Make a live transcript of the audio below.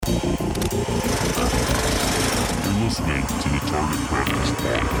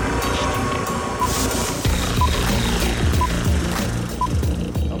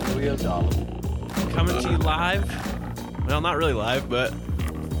Coming to you live. Well, not really live, but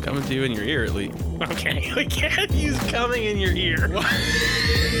coming to you in your ear at least. Okay, we can't use coming in your ear.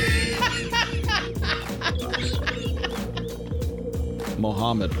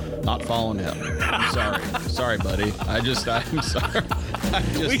 Mohammed, not following him. Sorry, buddy. I'm sorry.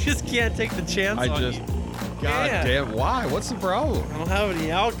 We just can't take the chance on you. God damn, why? What's the problem? I don't have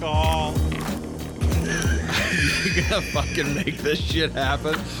any alcohol. You gonna fucking make this shit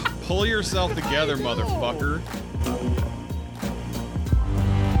happen? Pull yourself together, motherfucker.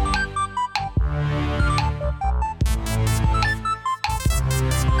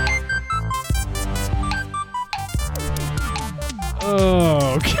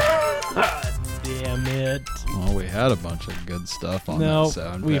 Oh, God damn it. Well, we had a bunch of good stuff on that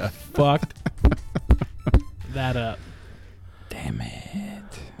sound. We fucked that up. Damn it.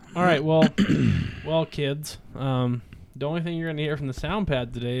 All right, well, kids, the only thing you're going to hear from the sound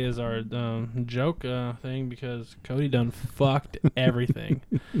pad today is our joke thing because Cody done fucked everything.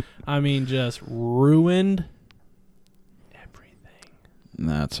 I mean, just ruined everything.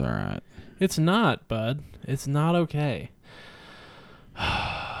 That's all right. It's not, bud. It's not okay.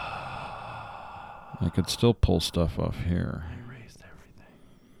 I could still pull stuff off here. I erased everything.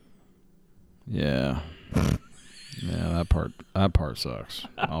 Yeah. Yeah, that part sucks.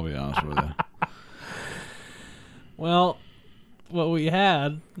 I'll be honest with you. Well, what we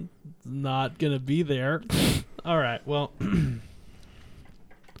had is not going to be there. All right, well.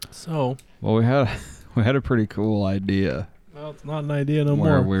 Well, we had a pretty cool idea. Well, it's not an idea no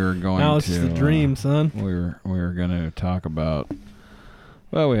where more. We were going now it's to, just a dream, son. We were going to talk about.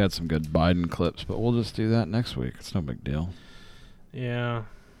 Well, we had some good Biden clips, but we'll just do that next week. It's no big deal. Yeah.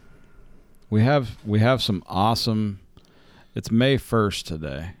 We have some awesome. It's May 1st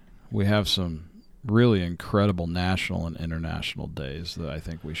today. We have some really incredible national and international days that I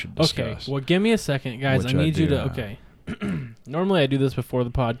think we should discuss. Okay, well, give me a second, guys. I need you to. Okay. Normally I do this before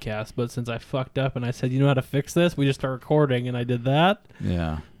the podcast, but since I fucked up and I said, you know how to fix this, we just start recording, and I did that.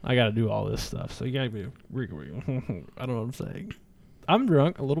 Yeah. I got to do all this stuff, so you got to be. I don't know what I'm saying. I'm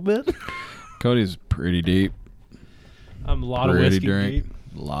drunk a little bit. Cody's pretty deep. I'm a lot of whiskey deep.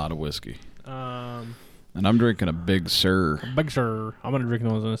 A lot of whiskey. And I'm drinking a Big Sur. Big Sur. I'm going to drink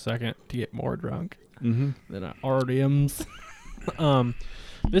those in a second to get more drunk than I already am. This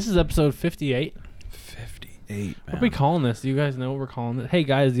is episode 58. 58, man. What are we calling this? Do you guys know what we're calling it? Hey,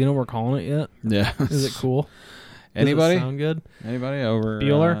 guys, do you know what we're calling it yet? Yeah. Is it cool? Anybody? Does it sound good? Anybody over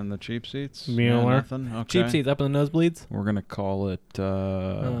Bueller? In the cheap seats? Bueller. Yeah, nothing? Okay. Cheap seats up in the nosebleeds? We're going to call it,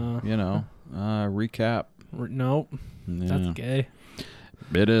 recap. Nope. Yeah. That's gay.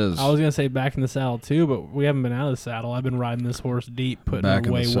 It is. I was going to say back in the saddle, too, but we haven't been out of the saddle. I've been riding this horse deep, putting back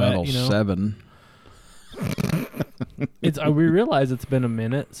her way in the saddle wet, you know? 7. We realize it's been a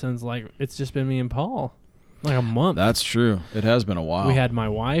minute since, it's just been me and Paul. Like a month. That's true. It has been a while. We had my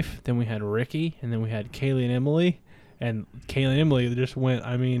wife, then we had Ricky, and then we had Kaylee and Emily. And Kaylee and Emily just went,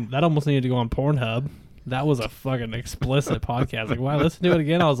 that almost needed to go on Pornhub. That was a fucking explicit podcast. Like, when I listened to it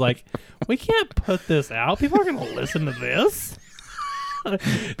again, I was like, we can't put this out. People are going to listen to this.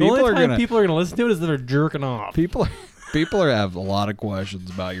 People are going to listen to it is that they're jerking off. People have a lot of questions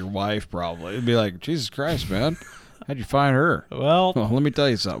about your wife, probably. It'd be like, Jesus Christ, man. How'd you find her? Well, let me tell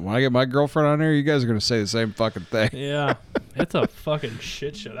you something. When I get my girlfriend on here, you guys are going to say the same fucking thing. Yeah. It's a fucking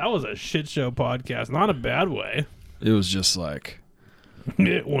shit show. That was a shit show podcast. Not a bad way. It was just like...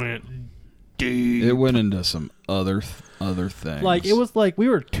 It went deep. It went into some other things. Like, it was like we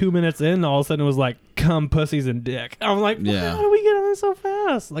were 2 minutes in, and all of a sudden it was like, cum, pussies, and dick. I'm like, yeah. How did we get on so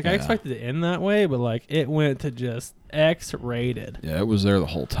fast? Like, I expected it to end that way, but like, it went to just X-rated. Yeah, it was there the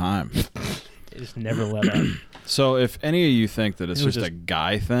whole time. It just never let up. So if any of you think that it's just a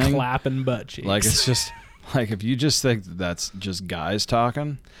guy thing, clapping butt cheeks, like it's just like if you just think that that's just guys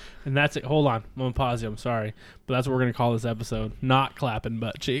talking, and that's it. Hold on, I'm gonna pause you. I'm sorry, but that's what we're gonna call this episode: not clapping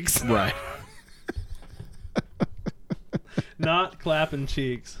butt cheeks. Right. Not clapping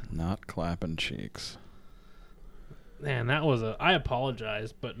cheeks. Not clapping cheeks. Man, that was I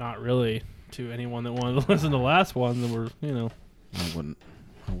apologize, but not really to anyone that wanted to listen to the last one. That were, I wouldn't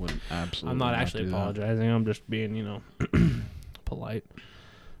absolutely. I'm not actually apologizing. I'm just being, polite.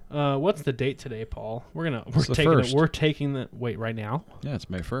 What's the date today, Paul? We're taking the wait right now. Yeah, it's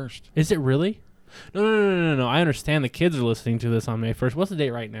May 1st. Is it really? No. I understand the kids are listening to this on May 1st. What's the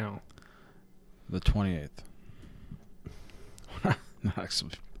date right now? The 28th. Not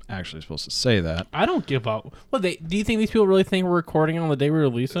actually supposed to say that. I don't give up. Do you think these people really think we're recording on the day we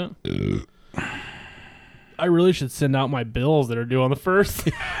release it? I really should send out my bills that are due on the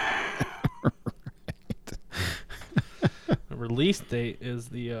 1st. The release date is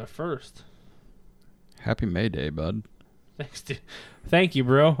the 1st. Happy May Day, bud. Thanks, dude. Thank you,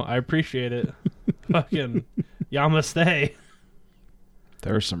 bro. I appreciate it. Fucking Yamaste.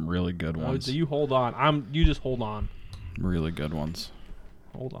 There are some really good ones. You hold on. You just hold on. Really good ones.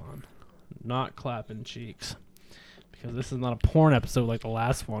 Hold on. Not clapping cheeks. Because this is not a porn episode like the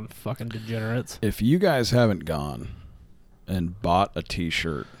last one. Fucking degenerates. If you guys haven't gone and bought a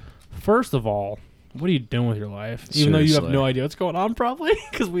t-shirt. First of all, what are you doing with your life? Even though you have Seriously. no idea what's going on, probably.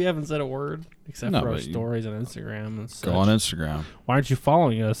 Because we haven't said a word. Except No, for our but you- stories on Instagram and such. Go on Instagram. Why aren't you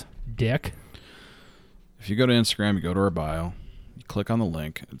following us, dick? If you go to Instagram, you go to our bio, you click on the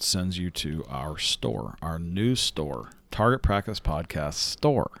link, it sends you to our store, our new store, Target Practice Podcast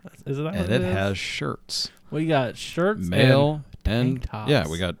store. Is it that And what it is? has shirts. We got shirts Male and and tank tops. yeah,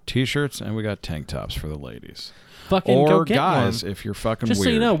 we got t-shirts and we got tank tops for the ladies. fucking Or go get guys, one. if you're fucking Just weird.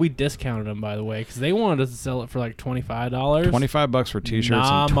 so you know, we discounted them, by the way, because they wanted us to sell it for like $25. $25 for t-shirts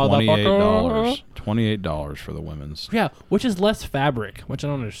Nah, and $28. $28 for the women's. Yeah, which is less fabric, which I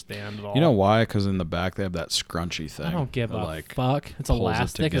don't understand at all. You know why? Because in the back they have that scrunchy thing. I don't give that, a like, fuck. It's pulls it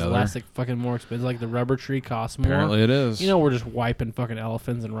elastic. Is together. elastic fucking more expensive? Like the rubber tree costs more. Apparently it is. You know, we're just wiping fucking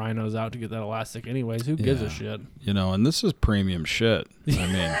elephants and rhinos out to get that elastic anyways. Who gives Yeah. a shit? You know, and this is premium shit.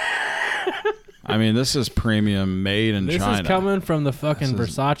 I mean, this is premium made in This China. is coming from the fucking This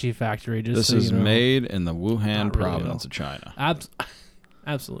is- Versace factory. Just This so is you know. made in the Wuhan Not really, province though. of China.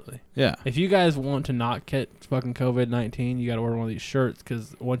 Absolutely. Yeah. If you guys want to not get fucking COVID-19, you got to order one of these shirts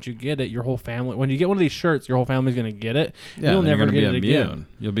because once you get it, your whole family. When you get one of these shirts, your whole family's gonna get it. Yeah, You'll then never you're get gonna it be immune. again.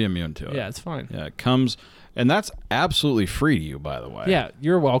 You'll be immune to it. Yeah, it's fine. Yeah, it comes, and that's absolutely free to you, by the way. Yeah,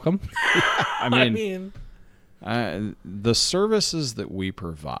 you're welcome. I mean, the services that we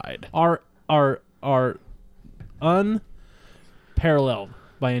provide. are unparalleled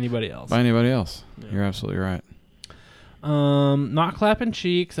by anybody else. By anybody else. Yeah. You're absolutely right. Not clapping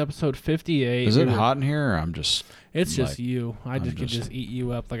cheeks, episode 58. Is it hot in here, or I'm just... It's just like, you. I I'm just could just- just eat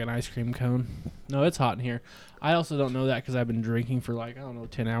you up like an ice cream cone. No, it's hot in here. I also don't know that because I've been drinking for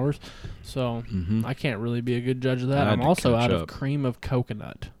 10 hours. So Mhm. I can't really be a good judge of I that. had I'm to also catch out up. of cream of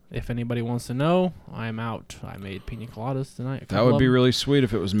coconut. If anybody wants to know, I'm out. I made pina coladas tonight. That would be really sweet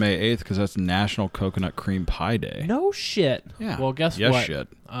if it was May 8th, because that's National Coconut Cream Pie Day. No shit. Yeah. Well, guess Yes, what? shit.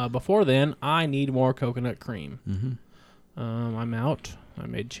 Before then, I need more coconut cream. Mm-hmm. I'm out. I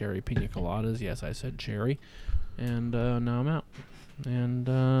made cherry pina coladas. Yes, I said cherry. And now I'm out. And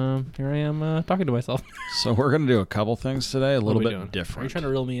here I am talking to myself. So we're going to do a couple things today, a What are little we bit doing? Are you different. trying to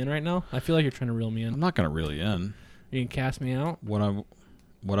reel me in right now? I feel like you're trying to reel me I'm in. not going to reel you in. You can cast me out What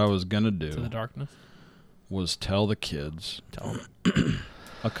I was going to to the do darkness. was tell the kids Tell them.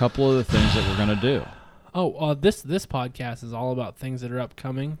 a couple of the things that we're going to do. Oh, this podcast is all about things that are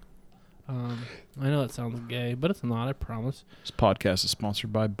upcoming. I know that sounds gay, but it's not. I promise. This podcast is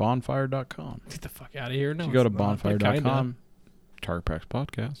sponsored by bonfire.com. Get the fuck out of here. No, If you go to it's not. But kinda. bonfire.com, Target Practice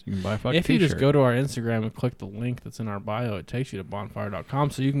Podcast, you can buy a fucking If you t-shirt. just go to our Instagram and click the link that's in our bio, it takes you to bonfire.com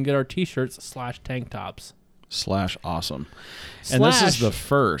so you can get our t-shirts / tank tops. /awesome. And this is the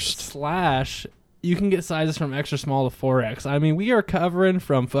first. / you can get sizes from extra small to 4X. I mean, we are covering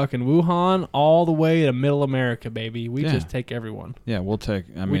from fucking Wuhan all the way to middle America, baby. We Yeah. just take everyone. Yeah, we'll take,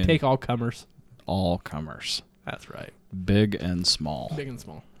 We take all comers. all comers. That's right. Big and small. Big and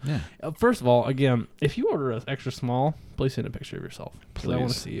small. Yeah. First of all, again, if you order us extra small, please send a picture of yourself. Because I want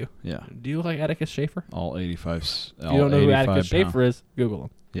to Please. see you. Yeah. Do you look like Atticus Schaefer? All 85. If you don't know who Atticus Schaefer is, Google him.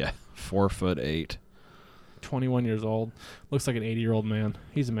 Yeah. 4'8". 21 years old. Looks like an 80-year-old man.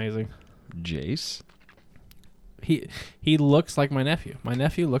 He's amazing. Jace. He looks like my nephew. My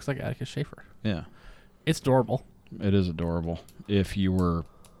nephew looks like Atticus Schaefer. Yeah. It's adorable, It is adorable. If you were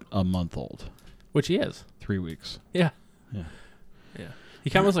a month old. which he is. 3 weeks. Yeah. Yeah. Yeah. He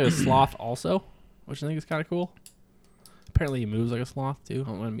kind of looks like a sloth also, which I think is kind of cool. Apparently he moves like a sloth too.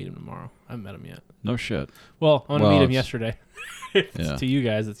 I'm going to meet him tomorrow. I haven't met him yet. No shit. Well, I'm going to Well, meet him it's- yesterday. Yeah. To you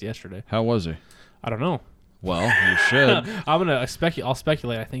guys, it's yesterday. How was he? I don't know. Well, you should. I'll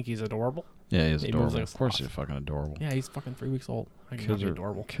speculate. I think he's adorable. Yeah, he's He moves adorable. like a Of course sloth. he's fucking adorable. Yeah, he's fucking 3 weeks old. I can Kids be are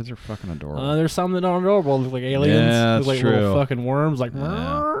adorable. Kids are fucking adorable. There's some that aren't adorable. Look like aliens. Yeah, look that's like little true. fucking worms, like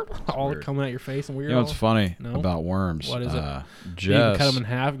Yeah, all weird. coming at your face and weird. You know what's funny No? about worms? What is it? You can Jess, cut them in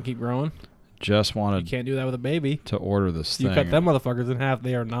half and keep growing. Jess You wanted can't do that with a baby. to order this You thing. cut them motherfuckers in half,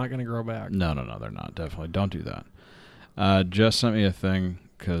 they are not going to grow back. No, they're not. Definitely. Don't do that. Jess sent me a thing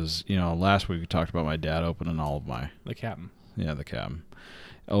because, last week we talked about my dad opening all of my, The captain. the cabin,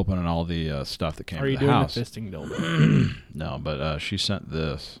 opening all the stuff that came Are to you the doing house. the fisting dildo? No, but she sent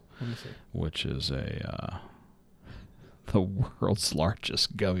this, Let me see. which is a the world's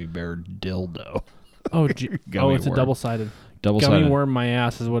largest gummy bear dildo. Oh, it's Gummy a worm. double-sided. Double-sided. Gummy worm my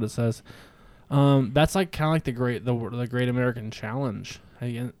ass is what it says. That's like kind of like the Great American Challenge.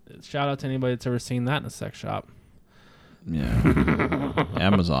 Again, shout out to anybody that's ever seen that in a sex shop. Yeah.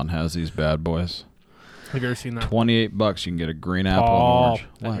 Amazon has these bad boys. Have you ever seen that? $28 you can get a green apple and Paul, orange. have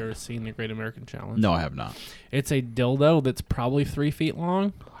What? you ever seen the Great American Challenge? No, I have not. It's a dildo that's probably 3 feet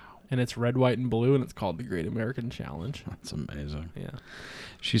long, and it's red, white, and blue, and it's called the Great American Challenge. That's amazing. Yeah.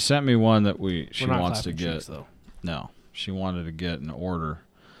 She sent me one that she We're not wants to clapping get. cheeks, though. No, she wanted to get an order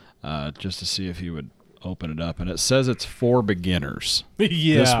just to see if he would open it up, and it says it's for beginners.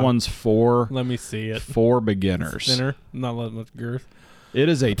 Yeah. This one's for Let me see it. beginners. Thinner, not that much girth. It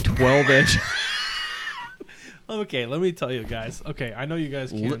is a 12-inch. Okay, let me tell you guys. Okay, I know you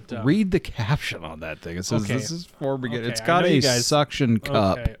guys can't Read the caption on that thing. It says Okay. this is for beginners. Okay, It's I got know a you guys- suction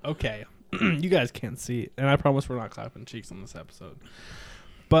cup. Okay. You guys can't see it, and I promise we're not clapping cheeks on this episode.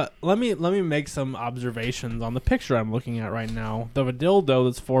 But let me make some observations on the picture I'm looking at right now. The dildo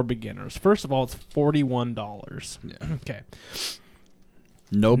that's for beginners. First of all, it's $41. Yeah. Okay.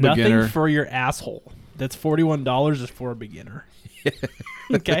 No Nothing beginner. for your asshole. That's $41 is for a beginner.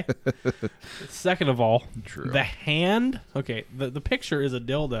 Okay. Second of all, True. the hand. Okay, the picture is a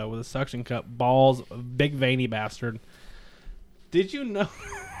dildo with a suction cup, balls, a big veiny bastard. Did you know?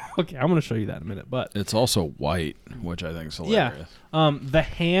 Okay, I'm gonna show you that in a minute. But It's also white, which I think is hilarious. the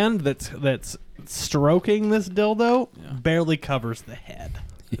hand that's stroking this dildo Yeah. barely covers the head.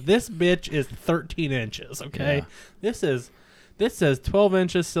 This bitch is 13 inches. Okay, Yeah. This says 12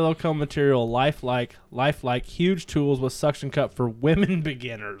 inches silicone material, lifelike, huge tools with suction cup for women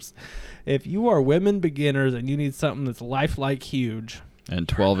beginners. If you are women beginners and you need something that's lifelike huge, And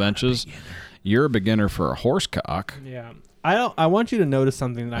 12 inches, you're a beginner for a horse cock. yeah. I want you to notice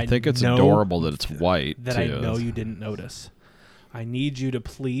something that I think it's know adorable that it's white, that too. I know you didn't notice. I need you to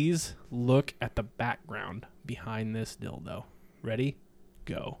please look at the background behind this dildo. Ready?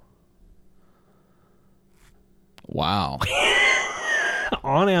 Go. Wow.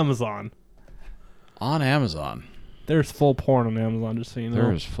 On Amazon. On Amazon. There's full porn on Amazon, just so you know.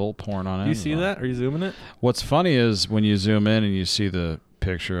 There's full porn on Amazon. Do you see that? Are you zooming it? What's funny is when you zoom in and you see the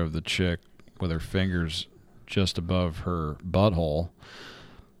picture of the chick with her fingers just above her butthole,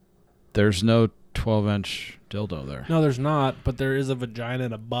 there's no 12-inch dildo there. No, there's not, but there is a vagina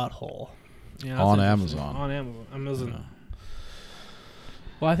and a butthole. Yeah, that's On interesting. Amazon. On Amazon. Yeah.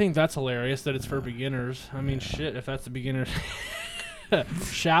 Well, I think that's hilarious that it's for beginners. I mean, shit, if that's the beginner.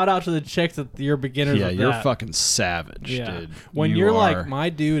 Shout out to the chicks that you're beginners Yeah, with you're that. fucking savage, Yeah. dude. When You you're are- like, my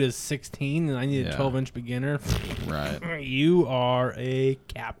dude is 16 and I need a Yeah. 12-inch beginner, right. you are a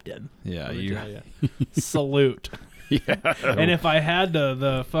captain. Yeah, Let me you. tell ya. Salute. Yeah. And if I had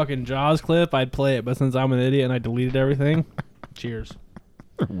the fucking Jaws clip, I'd play it. But since I'm an idiot and I deleted everything, cheers.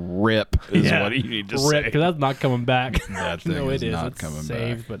 Rip is Yeah. what you need to Rip, say. because that's not coming back. That thing no, is it is. not It's coming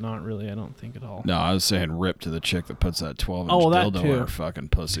saved, back. but not really. I don't think at all. No, I was saying rip to the chick that puts that 12-inch Oh, that dildo too. in her fucking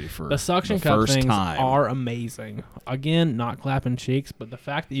pussy for The suction the cup first things time. are amazing. Again, not clapping cheeks, but the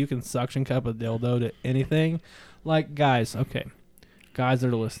fact that you can suction cup a dildo to anything, like guys that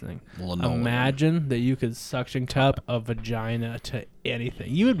are listening, Linoleum. imagine that you could suction cup a vagina to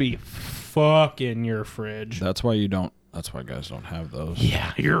anything. You would be fucking your fridge. That's why guys don't have those.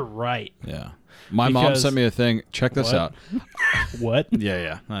 Yeah, you're right. Yeah. My mom Because- sent me a thing. Check this What? out. What?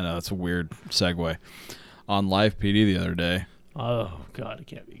 Yeah. I know. That's a weird segue. On Live PD the other day. Oh God, it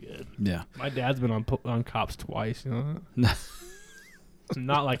can't be good. Yeah. My dad's been on Cops twice. You know that?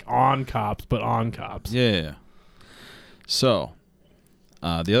 Not like on Cops, but on Cops. Yeah. So,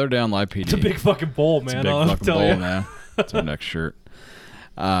 the other day on Live PD. It's a big fucking bowl, It's a man. big I'll fucking tell bowl, you. man. It's our next shirt.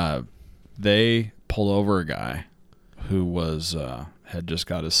 They pulled over a guy who was had just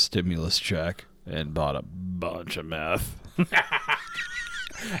got his stimulus check and bought a bunch of meth.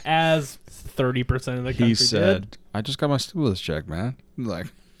 As 30% of the country He said, did. "I just got my stimulus check, man." I'm like,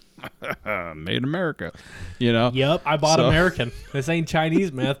 made in America, you know. Yep, I bought So- American. This ain't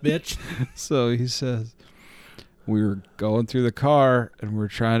Chinese meth, bitch. So he says, we were going through the car and we were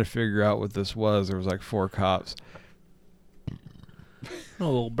trying to figure out what this was. There was like 4 cops. A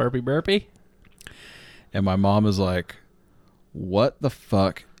little burpy. And my mom is like, what the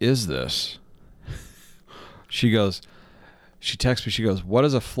fuck is this? She texts me, she goes, what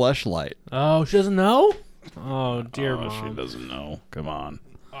is a fleshlight? Oh, she doesn't know? Oh, dear She Mom. doesn't know. Come on.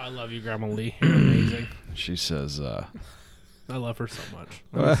 Oh, I love you, Grandma Lee. You're amazing. She says, I love her so much.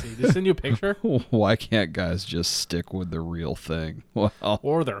 Let me see. Did I send you a picture? why can't guys just stick with the real thing? Well,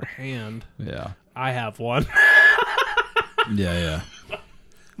 Or their hand. yeah. I have one. Yeah.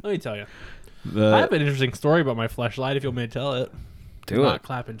 Let me tell you. I have an interesting story about my fleshlight. If you want me to tell it, Do not it.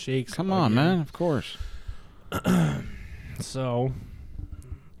 clapping cheeks. Come on, again. man. Of course. So,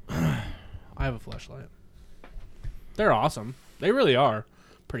 I have a fleshlight. They're awesome. They really are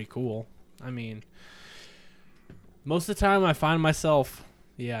pretty cool. I mean, most of the time I find myself,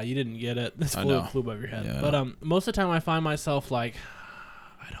 yeah, you didn't get it. This flew above your head. Yeah. But most of the time I find myself like,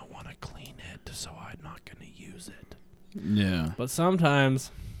 I don't want to clean it, so I'm not going to use it. Yeah. But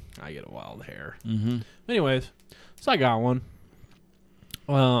sometimes I get a wild hair. Mm-hmm. Anyways, so I got one.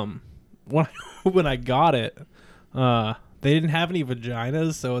 When I got it, they didn't have any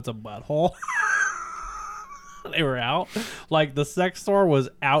vaginas, so it's a butthole. They were out. Like, the sex store was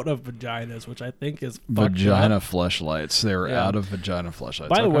out of vaginas, which I think is Vagina fucked up. fleshlights. They were Yeah. out of vagina fleshlights.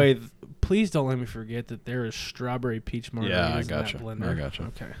 By the Okay. way, please don't let me forget that there is strawberry peach margaritas Yeah, I in gotcha. that blender. I gotcha.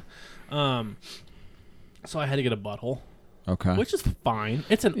 Okay. So I had to get a butthole, Okay. which is fine.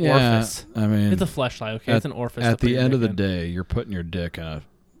 It's an Yeah, orifice. I mean, It's a fleshlight, okay? It's an orifice. at to put the your end of the dick in. day, you're putting your dick in a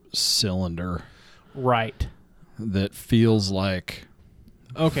cylinder Right. that feels like.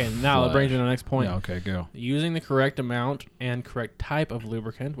 Okay, now that brings me to the next point. Yeah, okay, go. Using the correct amount and correct type of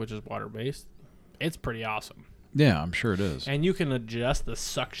lubricant, which is water-based, it's pretty awesome. Yeah, I'm sure it is. And you can adjust the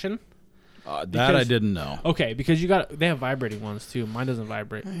suction. That I because- didn't know. Okay, because they have vibrating ones too. Mine doesn't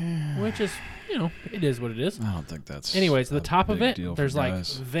vibrate, which is, it is what it is. I don't think that's. Anyways, the a top of big it, deal for there's like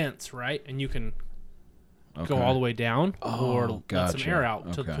guys. vents, right? And you can Okay. go all the way down or let gotcha. some air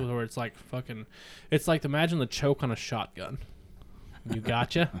out to Okay. where it's like fucking. It's like imagine the choke on a shotgun. You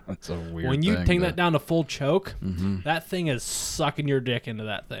gotcha. That's a weird. When you thing take to- that down to full choke, Mhm. that thing is sucking your dick into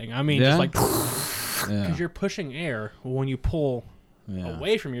that thing. I mean, Yeah? just like Yeah. because you're pushing air. When you pull Yeah.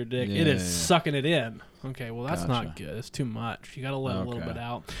 away from your dick, it Yeah, is yeah. sucking it in. Okay, well that's not Gotcha. good. It's too much. You got to let a little Okay. bit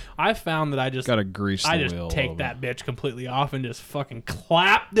out. I found that I just Gotta grease the I just wheel. a take little that bit. bitch completely off and just fucking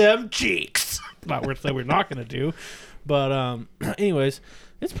clap them cheeks. Not what we're not gonna do, but anyways,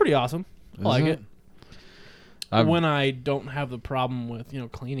 it's pretty awesome. I like it. When I don't have the problem with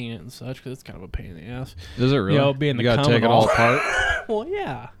cleaning it and such, because it's kind of a pain in the ass. Is it really? being the you gotta cum take and it all all. apart. Well,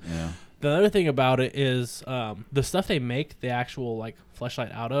 yeah. Yeah. The other thing about it is the stuff they make the actual like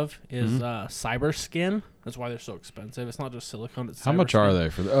fleshlight out of is cyber skin. That's why they're so expensive. It's not just silicone. It's How much are they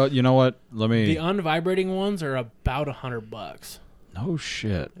for? You know what? Let me. The unvibrating ones are about $100. No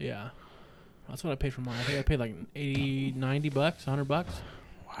shit. Yeah, that's what I paid for mine. I think I paid like $80, $90, $100.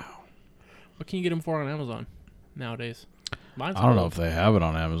 Wow. What can you get them for on Amazon nowadays? Mine's I don't know old. if they have it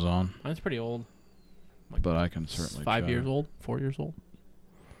on Amazon, Mine's pretty old. but I can certainly. 5 check. years old, 4 years old.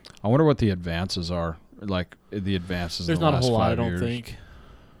 I wonder what the advances are. Like the advances. There's in the not a last whole lot. I 5 don't years. think.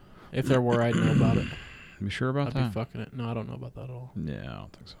 If there were, I'd know about it. You sure about I'd that? be fucking it. No, I don't know about that at all. Yeah, I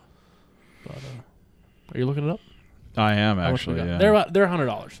don't think so. But are you looking it up? I am How much we actually. got? Yeah. They're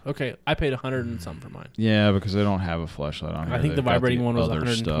 $100. Okay, I paid 100 and something for mine. Yeah, because they don't have a flashlight on here. I think the They've got vibrating one was other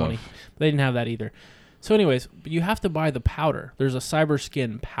 120. stuff. They didn't have that either. So, anyways, but you have to buy the powder. There's a cyber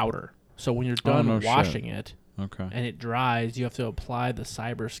skin powder. So when you're done no shit. washing it Okay. and it dries, you have to apply the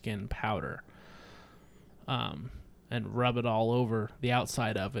cyber skin powder. And rub it all over the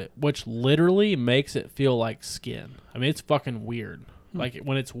outside of it, which literally makes it feel like skin. I mean, it's fucking weird. Like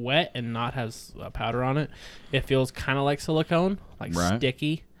when it's wet and not has powder on it, it feels kind of like silicone, like Right.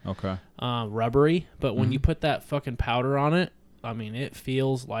 sticky, Okay. rubbery. But when you put that fucking powder on it, I mean, it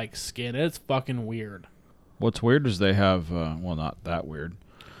feels like skin. It's fucking weird. What's weird is they have, well, not that weird,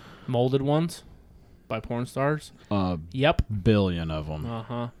 Molded ones by porn stars. a Yep. billion of them.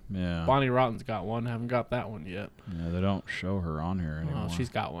 Uh-huh. Yeah. Bonnie Rotten's got one. Haven't got that one yet. Yeah, they don't show her on here anymore. Oh, she's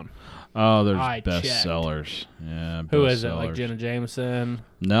got one. Oh, there's I checked. bestsellers. Yeah, Who is it? bestsellers. Like Jenna Jameson?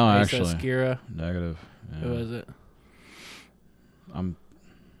 No, Asa actually. Skira? Negative. Yeah. Who is it? I'm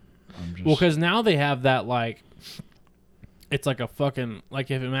just. Well, because now they have that, like, it's like a fucking,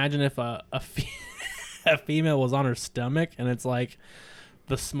 like, imagine if a female was on her stomach and it's like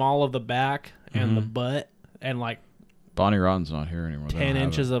the small of the back and the butt and like Bonnie Rotten's not here anymore. They 10 don't have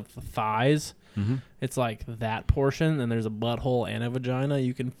inches it. of thighs. Mm-hmm. It's like that portion, and there's a butthole and a vagina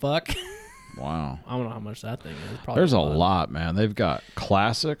you can fuck. Wow. I don't know how much that thing is. Probably There's a lot, man. They've got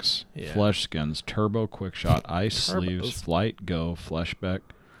classics, Yeah. flesh skins, turbo, quick shot, ice Turbos. sleeves, flight, go, fleshback,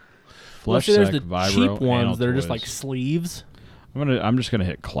 Well, flesh see, there's sec, the vibro, cheap ones anal that are just like toys. sleeves. I'm just gonna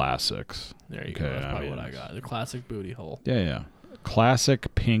hit classics. There you Okay, go. That's I probably mean, what I got. The classic booty hole. Yeah.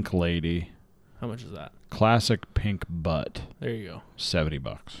 Classic pink lady, How much is that? classic pink butt, There you go.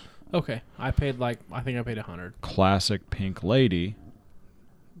 $70. Okay, I paid I think I paid 100. Classic pink lady,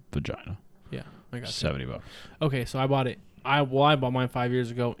 vagina, Yeah, I got you. $70. Okay, so I bought it. I bought mine 5 years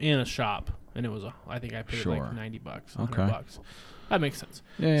ago in a shop, and it was I think I paid Sure. like $90, $100. Okay. That makes sense.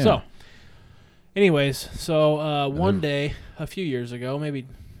 Yeah. So Anyways, so one day, a few years ago, maybe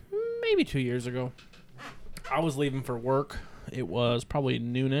 2 years ago, I was leaving for work. It was probably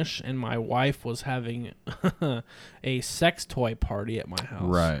noonish, and my wife was having a sex toy party at my house.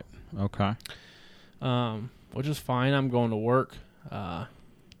 Right. Okay. Which is fine. I'm going to work. I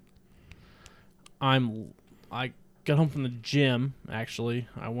got home from the gym, actually.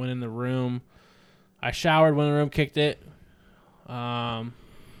 I went in the room. I showered, went in the room, kicked it.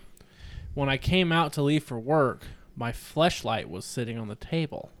 When I came out to leave for work, my fleshlight was sitting on the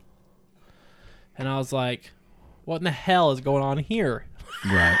table. And I was like, what in the hell is going on here?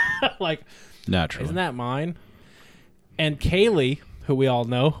 Right. Like, naturally. Isn't that mine? And Kaylee, who we all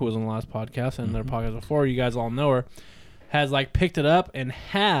know, who was on the last podcast and their podcast before, you guys all know her, has like picked it up and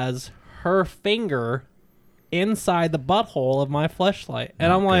has her finger inside the butthole of my fleshlight.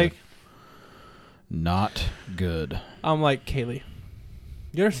 And I'm like, not good. I'm like, Kaylee,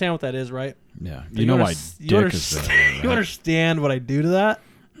 you understand what that is, right? Yeah. You know my dick is there. Right? You understand what I do to that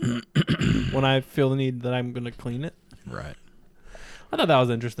when I feel the need that I'm going to clean it? Right. I thought that was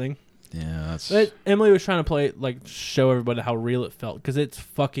interesting. Yeah, that's... But Emily was trying to play, like, show everybody how real it felt, because it's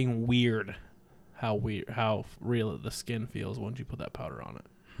fucking weird how real the skin feels once you put that powder on it.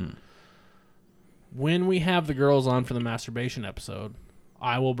 When we have the girls on for the masturbation episode,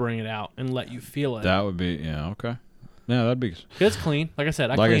 I will bring it out and let you feel it. That would be, yeah, okay. Yeah, that'd be... It's clean. Like I said,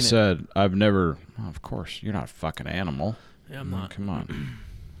 like I said, I've never... Well, of course, you're not a fucking animal. Yeah, I'm not. Come on.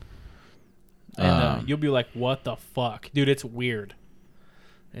 And you'll be like, what the fuck? Dude, it's weird.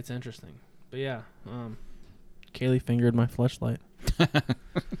 It's interesting. But yeah, Kaylee fingered my fleshlight.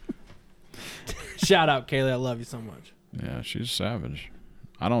 Shout out, Kaylee. I love you so much. Yeah, she's savage.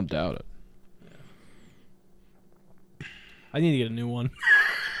 I don't doubt it. I need to get a new one.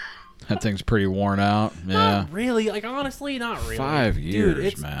 That thing's pretty worn out. Yeah. Not really. Like, honestly, not really. 5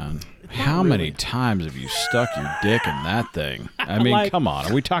 years, Dude, man. it's How not many really. times have you stuck your dick in that thing? I mean, Like- come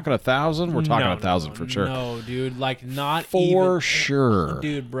on. Are we talking 1,000? We're talking 1,000 for sure. No, dude. Like, not For even... sure.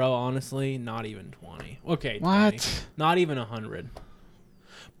 Dude, bro, honestly, not even 20. Okay, 20. What? Not even 100.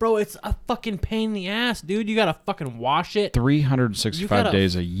 Bro, it's a fucking pain in the ass, dude. You gotta fucking wash it. 365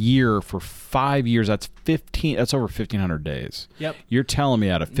 days a year for 5 years. That's 15. That's over 1,500 days. Yep. You're telling me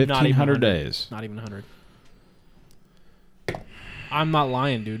out of 1,500 days. Not even 100. I'm not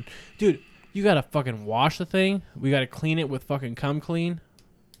lying, dude. Dude, you gotta fucking wash the thing. We gotta clean it with fucking Come Clean.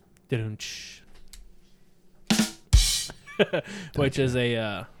 Which is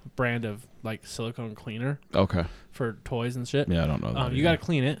a brand of like silicone cleaner Okay. for toys and shit. Yeah, I don't know that. You gotta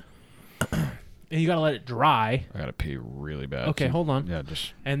clean it. And you gotta let it dry. I gotta pee really bad. Okay, hold on. Yeah,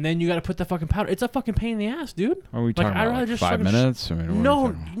 just... And then you gotta put the fucking powder. It's a fucking pain in the ass, dude. Are we talking I'd about rather like just 5 fucking minutes? I mean, what are we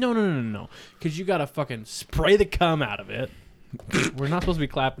talking about? No. Because you gotta fucking spray the cum out of it. We're not supposed to be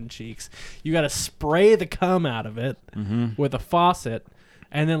clapping cheeks. You gotta spray the cum out of it with a faucet,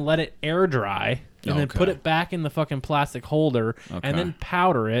 and then let it air dry, and then put it back in the fucking plastic holder, and then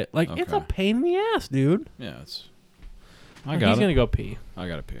powder it. Like, it's a pain in the ass, dude. Yeah, it's... He's gonna go pee. I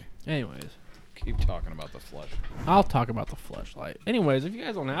gotta pee. Anyways, Keep talking about the flesh. I'll talk about the fleshlight. Anyways, if you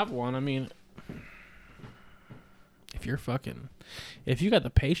guys don't have one, I mean, if you got the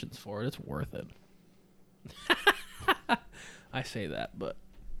patience for it, it's worth it. I say that, but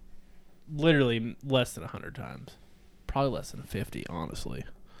literally less than 100 times. Probably less than 50, honestly.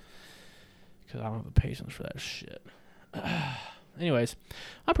 Because I don't have the patience for that shit. Anyways,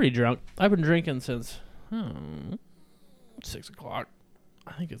 I'm pretty drunk. I've been drinking since 6 o'clock.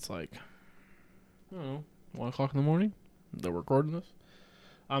 I think it's like, 1 o'clock in the morning that we're recording this.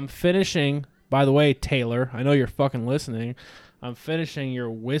 I'm finishing, by the way, Taylor, I know you're fucking listening. I'm finishing your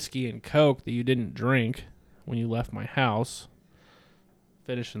whiskey and Coke that you didn't drink when you left my house.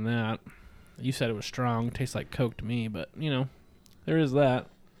 Finishing that. You said it was strong. Tastes like Coke to me, but, there is that.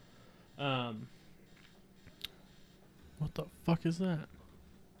 What the fuck is that?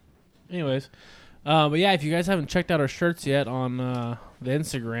 Anyways. But yeah, if you guys haven't checked out our shirts yet on the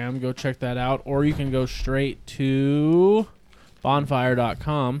Instagram, go check that out. Or you can go straight to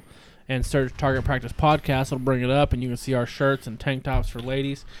bonfire.com and search Target Practice Podcast. It'll bring it up, and you can see our shirts and tank tops for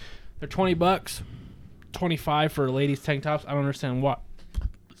ladies. They're $20, $25 for ladies tank tops. I don't understand why.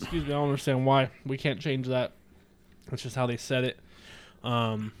 Excuse me, I don't understand why. We can't change that. That's just how they said it.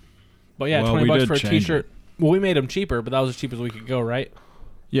 But yeah, Well, $20 for a change t-shirt. Well, we made them cheaper, but that was as cheap as we could go, right?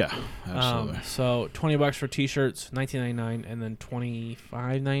 Yeah, absolutely. So $20 for t-shirts, $19.99, and then $25.99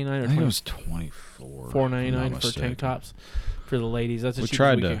 or I think it was 24. $4.99 for tank tops for the ladies. That's as cheap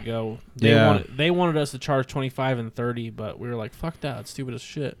tried as we to- could go. Yeah. They wanted us to charge $25 and $30, but we were like, fuck that. It's stupid as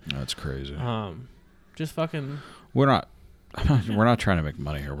shit. That's crazy. Just fucking. We're not We're not trying to make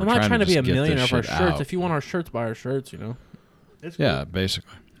money here. We're I'm not trying to be just a get this millionaire for our shit shirts. out. If you want our shirts, buy our shirts. You know. It's Yeah,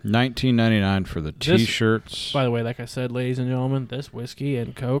 basically. $19.99 for the This- T-shirts. By the way, like I said, ladies and gentlemen, this whiskey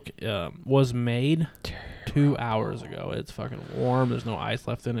and Coke was made 2 hours ago. It's fucking warm. There's no ice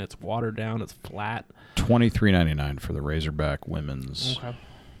left in it. It's watered down. It's flat. $23.99 for the Razorback women's. Okay.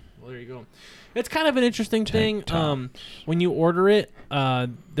 Well, there you go. It's kind of an interesting thing. Tank top. When you order it,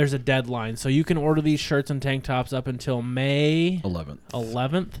 there's a deadline. So you can order these shirts and tank tops up until May 11th.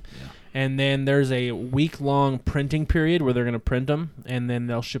 Yeah. And then there's a week-long printing period where they're going to print them, and then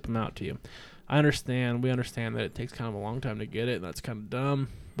they'll ship them out to you. We understand that it takes kind of a long time to get it, and that's kind of dumb.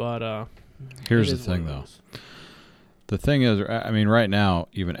 But Here's it the is what thing, it though. is. The thing is, I mean, right now,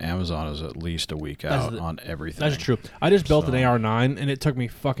 even Amazon is at least a week out That's on everything. That's true. I just built an So- AR-9, and it took me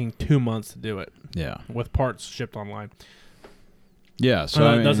fucking 2 months to do it Yeah. with parts shipped online. Yeah. So So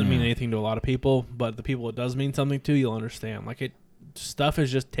I it mean, doesn't mean anything to a lot of people, but the people it does mean something to, you'll understand. Like stuff is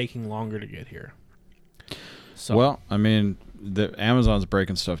just taking longer to get here. So, Well, I mean, the Amazon's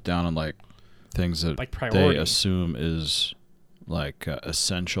breaking stuff down on like things that like they priority. assume is like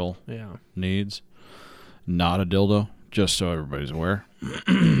essential Yeah. needs, not a dildo. Just so everybody's aware. Should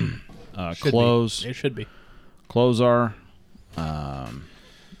be. Clothes. It should be. Clothes are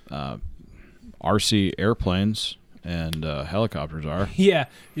RC airplanes and helicopters are. Yeah.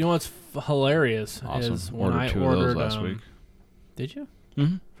 You know what's hilarious Awesome. is when I two ordered of those last week. Did you?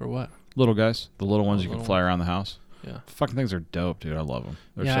 Mm-hmm. For what? Little guys, the little ones you can little fly around the house. Yeah. Fucking things are dope, dude. I love them.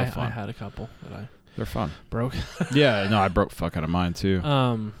 They're yeah, so fun. I had a couple that I They're fun. broke. Yeah, no, I broke fuck out of mine too.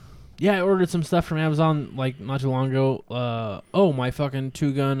 Yeah, I ordered some stuff from Amazon like not too long ago. My fucking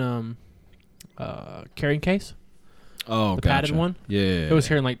 2-gun carrying case. Oh, The gotcha. padded one? Yeah, It was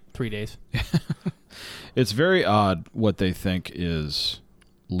here in like 3 days. It's very odd what they think is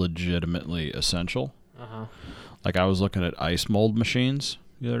legitimately essential. Uh-huh. Like I was looking at ice mold machines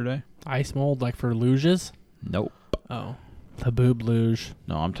the other day. Ice mold like for luges? Nope. Oh. The boob luge.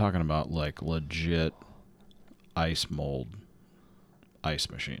 No, I'm talking about like legit ice mold ice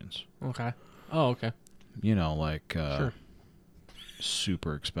machines. Okay. Oh, okay. You know, like Sure.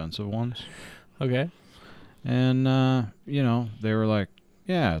 super expensive ones. Okay. And you know, they were like,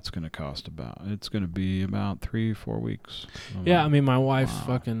 yeah, it's going to be about 3-4 weeks. I'm Yeah, like, I mean, my wife's wow.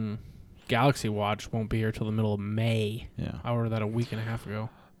 fucking Galaxy Watch won't be here till the middle of May. Yeah. I ordered that a week and a half ago.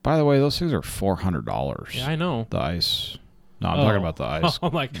 By the way, those things are $400. Yeah, I know. The ice. No, I'm talking about the ice.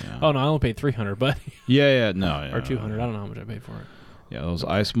 I'm like, Yeah. oh no, I only paid $300, but Yeah, no. Yeah, or $200. I don't know how much I paid for it. Yeah, those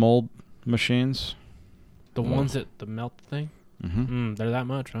ice mold machines. The Oh. ones that the melt thing. Mm-hmm. They're that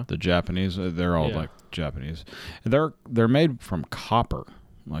much, huh? The Japanese, they're all Yeah. like Japanese. They're made from copper.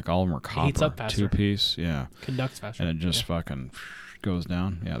 Like all of them are copper. Heats up faster. 2-piece, yeah. Conducts faster. And it just Yeah. fucking goes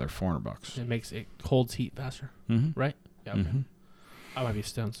down. Yeah, they're $400. It makes it holds heat faster, Mm-hmm. right? Yeah. Okay. Mm-hmm. I might be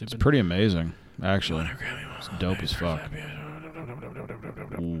stoned stupid. It's pretty amazing, actually. It's dope as fuck.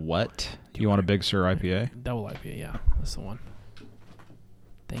 What? You want a Big Sur IPA? Double IPA, yeah, that's the one.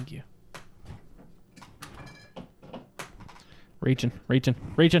 Thank you. Reaching.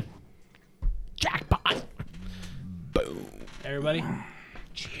 Jackpot. Boom. Everybody,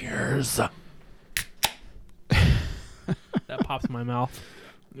 cheers. That popped in my mouth.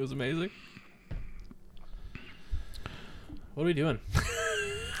 It was amazing. What are we doing?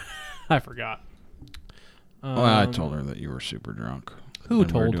 I forgot. Well, I told her that you were super drunk. Who when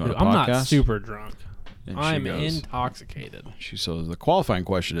we were told doing who? a I'm not podcast, super drunk. and she I'm goes- intoxicated. She says the qualifying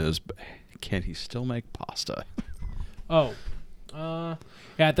question is, can he still make pasta? Oh. Yeah,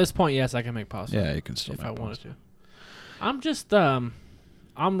 at this point, yes, I can make pasta. Yeah, he can still if make I wanted pasta. to. I'm just I'm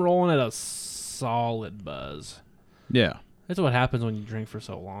rolling at a solid buzz. Yeah. That's what happens when you drink for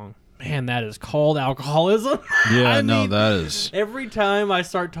so long. Man, that is called alcoholism. Yeah, I no, mean, that is. every time I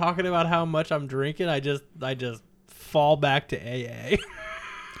start talking about how much I'm drinking, I just fall back to AA.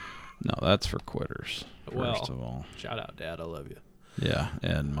 No, that's for quitters, first Well, of all. Shout out, Dad. I love you. Yeah,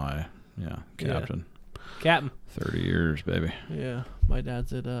 and my, captain. Captain. 30 years, baby. Yeah, my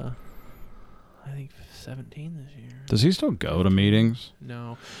dad's at I think 17 this year. Does he still go to meetings?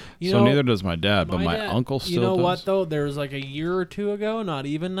 No. Neither does my dad, but my dad- uncle still You know does. what, though? There was like a year or two ago, not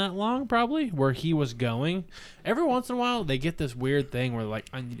even that long probably, where he was going. Every once in a while, they get this weird thing where like,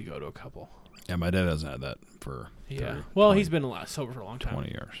 I need to go to a couple. Yeah, my dad hasn't had that for 30, Well, 20, he's been sober for a long time. 20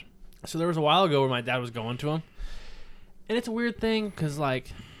 years. So there was a while ago where my dad was going to him. And it's a weird thing because,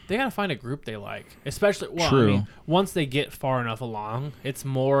 like, they got to find a group they like. Especially, well, True. I mean, once they get far enough along, it's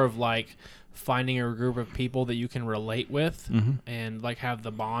more of like finding a group of people that you can relate with Mm-hmm. and like have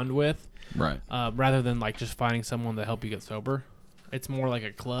the bond with. Right. Rather than like just finding someone to help you get sober. It's more like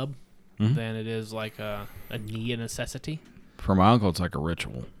a club Mhm. than it is like a need, a necessity. For my uncle, it's like a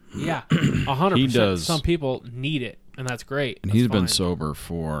ritual. Yeah, 100%. He does. Some people need it, and that's great. And That's he's been fine. sober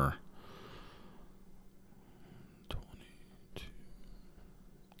for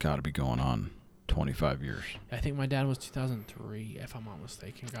got to be going on 25 years. I think my dad was 2003, if I'm not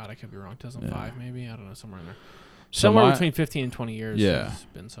mistaken. God, I could be wrong. 2005, maybe. I don't know, somewhere in there. Somewhere between 15 and 20 years. Yeah. He's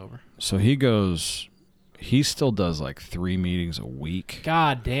been sober. So he still does like 3 meetings a week.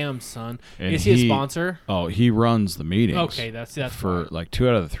 God damn, son. And Is he a sponsor? Oh, he runs the meetings. Okay, that's for why. like 2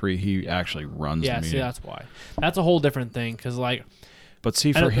 out of the 3. He actually runs the Yeah, meeting. see, that's why. That's a whole different thing, because like. But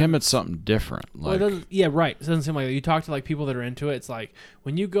see, for him, it's something different. Like, Well, yeah, right. It doesn't seem like that. You talk to like people that are into it. It's like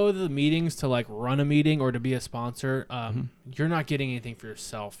when you go to the meetings to like run a meeting or to be a sponsor, you're not getting anything for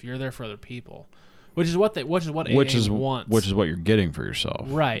yourself. You're there for other people, which is what AA wants. Which is what you're getting for yourself.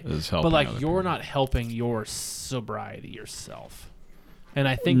 Right. Is helping. But like other you're people. not helping your sobriety yourself, and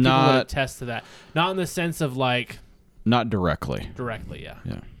I think people would attest to that. Not in the sense of like. Not directly. Directly, yeah.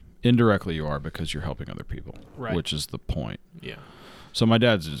 Yeah. Indirectly, you are because you're helping other people. Right. Which is the point. Yeah. So my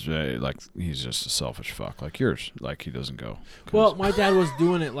dad's just like he's just a selfish fuck like yours. Like he doesn't go. Well, my dad was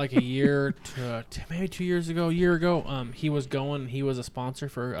doing it like a year to maybe 2 years ago, a year ago. He was going. He was a sponsor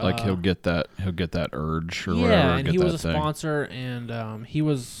for. Like he'll get that urge or yeah, whatever. Yeah, and he was a thing. sponsor, and he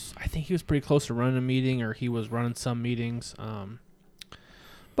was. I think he was pretty close to running a meeting, or he was running some meetings.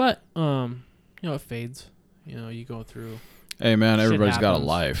 But it fades. You go through. Hey man, Shit everybody's got a happens.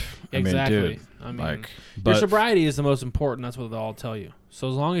 life. Exactly. I mean, dude, your your sobriety is the most important. That's what they'll all tell you. So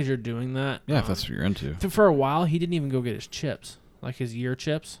as long as you're doing that, yeah, if that's what you're into. For a while, he didn't even go get his chips, like his year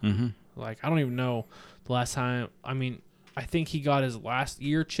chips. Mm-hmm. Like I don't even know the last time. I mean, I think he got his last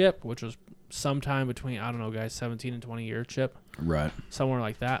year chip, which was sometime between 17 and 20 year chip, Right. somewhere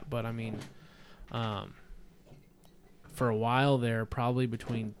like that. But I mean, for a while there, probably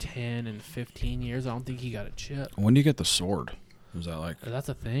between 10 and 15 years, I don't think he got a chip. When do you get the sword? Was that like? That's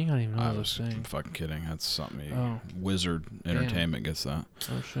a thing. I don't even know. I That's was a thing. fucking kidding. That's something. Oh. Wizard Entertainment gets that.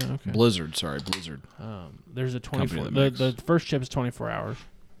 Oh shit. Okay. Blizzard. There's a 24. Company that The first chip is 24 hours.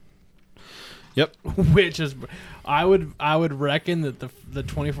 Yep. Which is, I would reckon that the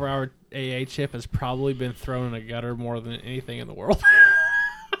 24-hour AA chip has probably been thrown in a gutter more than anything in the world.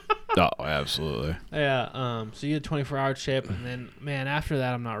 Oh, absolutely. Yeah. So you had a 24-hour chip, and then man, after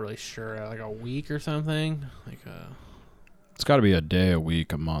that, I'm not really sure. Like a week or something. It's got to be a day, a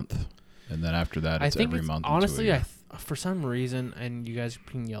week, a month, and then after that, it's every month. Honestly, for some reason, and you guys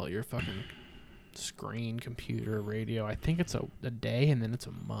can yell at your fucking screen, computer, radio. I think it's a day, and then it's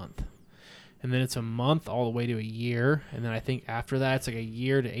a month. And then it's a month all the way to a year. And then I think after that, it's like a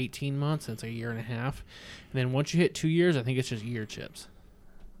year to 18 months. And it's a year and a half. And then once you hit 2 years, I think it's just year chips.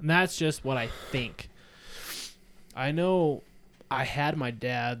 And that's just what I think. I know I had my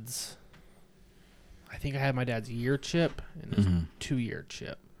dad's... I think I had my dad's year chip and his 2-year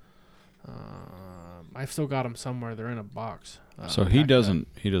chip. I've still got them somewhere. They're in a box. So he doesn't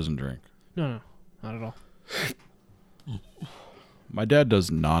drink. No, not at all. My dad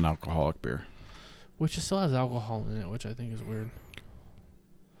does non-alcoholic beer. Which still has alcohol in it, which I think is weird.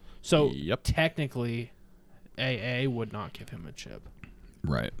 So technically, AA would not give him a chip.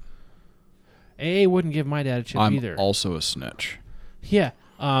 Right. AA wouldn't give my dad a chip either. I'm also a snitch. Yeah.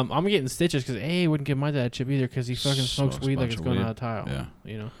 I'm getting stitches because AA wouldn't give my dad a chip either because he fucking smokes weed like it's going out of tile.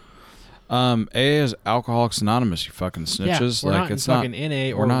 Yeah. AA is Alcoholics Anonymous, you fucking snitches. Yeah, we're like not it's in not fucking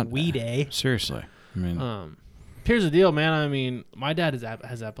NA or not, Weed A. Seriously. I mean, here's the deal, man. I mean, my dad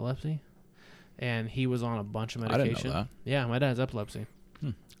has epilepsy, and he was on a bunch of medication. I didn't know that. Yeah, my dad has epilepsy.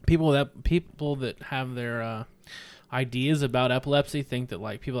 People that have their ideas about epilepsy think that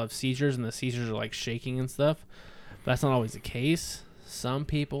like people have seizures and the seizures are like shaking and stuff. That's not always the case. Some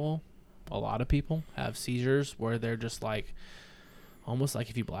people, a lot of people, have seizures where they're just like almost like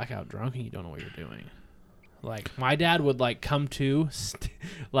if you black out drunk and you don't know what you're doing. Like my dad would like come to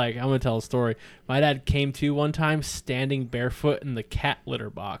like I'm gonna tell a story. My dad came to one time standing barefoot in the cat litter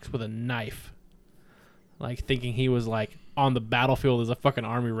box with a knife, like thinking he was like on the battlefield as a fucking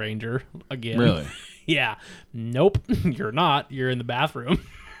army ranger again. Really? Yeah. Nope. You're not. You're in the bathroom.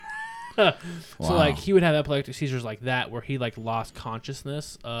 So like he would have epileptic seizures like that where he like lost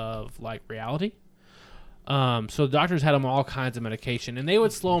consciousness of like reality. So the doctors had him all kinds of medication and they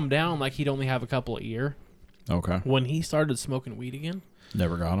would slow him down like he'd only have a couple a year. Okay. When he started smoking weed again,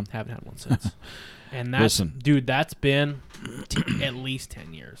 never got him. Haven't had one since. And that's dude, that's been at least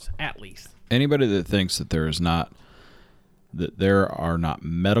 10 years. At least. Anybody that thinks that there are not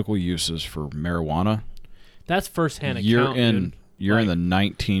medical uses for marijuana, that's firsthand account. You're in the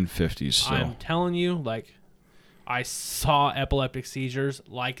 1950s still. I'm telling you, like, I saw epileptic seizures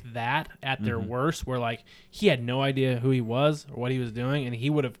like that at their worst, where like he had no idea who he was or what he was doing, and he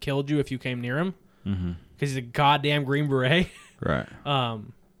would have killed you if you came near him because he's a goddamn Green Beret. Right.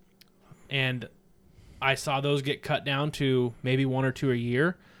 And I saw those get cut down to maybe 1 or 2 a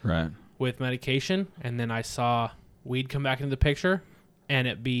year. Right. With medication, and then I saw weed come back into the picture, and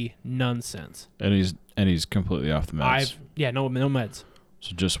it be nonsense. And he's completely off the meds. No meds.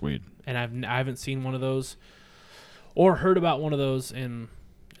 So just weed. And I haven't seen one of those or heard about one of those in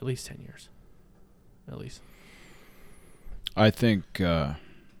at least 10 years. At least. I think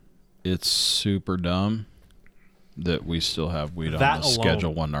it's super dumb that we still have weed That on the alone.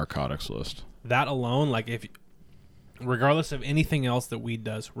 Schedule 1 narcotics list. That alone, like regardless of anything else that weed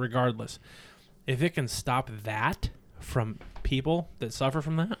does, regardless, if it can stop that from people that suffer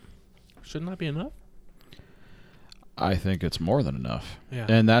from that, shouldn't that be enough? I think it's more than enough. Yeah.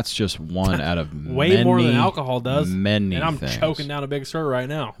 And that's just one out of way more than alcohol does. Many and I'm things. choking down a big stir right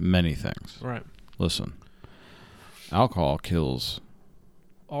now. Many things. Right. Listen, alcohol kills,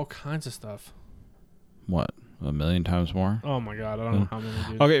 All kinds of stuff. what, 1 million times more? Oh my god, I don't know how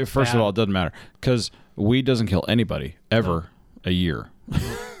many. Dude. Okay, first of all, it doesn't matter. Because weed doesn't kill anybody, ever, a year.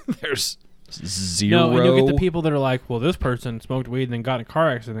 There's zero. No, and you'll get the people that are like, well, this person smoked weed and then got in a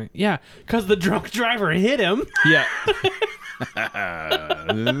car accident. Yeah, because the drunk driver hit him. Yeah.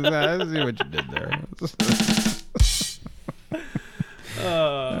 I see what you did there.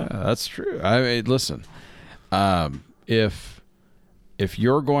 That's true. I mean, listen, if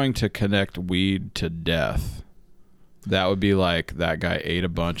you're going to connect weed to death, that would be like that guy ate a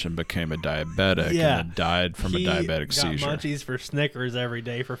bunch and became a diabetic and then died from a diabetic seizure. He got munchies for Snickers every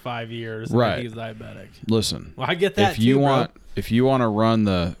day for 5 years. Right. And he was diabetic. Listen. Well, I get that if you too, want, bro. If you want to run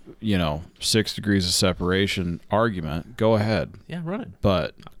the 6 degrees of separation argument, go ahead. Yeah, run it.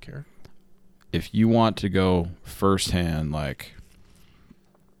 But I don't care. if you want to go firsthand, like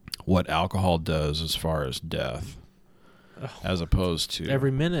what alcohol does as far as death, as opposed to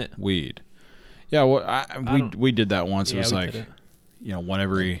every minute weed. Yeah, well, we did that once. It was like,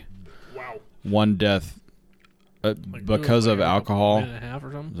 one death because of alcohol. A minute and a half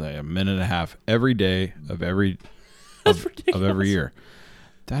or something. Like a minute and a half every day of every year.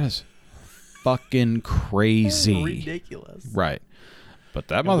 That is fucking crazy. Ridiculous. Right. But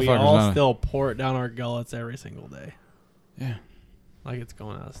that And motherfucker's we all not still pour it down our gullets every single day. Yeah. Like it's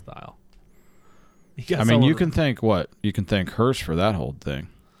going out of style. I mean, you can thank Hearst for that whole thing.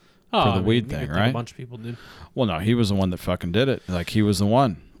 For the weed thing, right? A bunch of people did. Well, no, he was the one that fucking did it. Like, he was the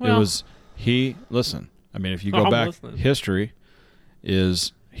one. Well, it was he. Listen, I mean, if you go back, history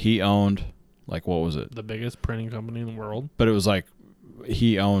is he owned, like, what was it? The biggest printing company in the world. But it was like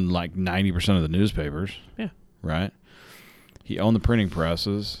he owned like 90% of the newspapers. Yeah. Right. He owned the printing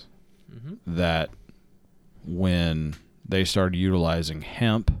presses that when they started utilizing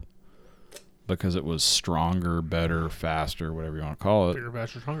hemp because it was stronger, better, faster, whatever you want to call it. Bigger,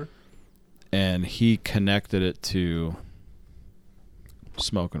 faster, stronger. And he connected it to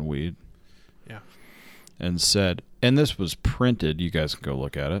smoking weed. Yeah. And said, and this was printed, you guys can go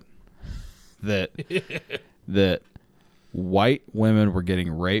look at it, that white women were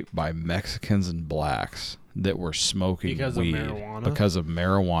getting raped by Mexicans and blacks that were smoking weed because of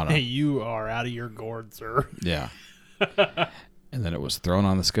marijuana. Hey, you are out of your gourd, sir. Yeah. And then it was thrown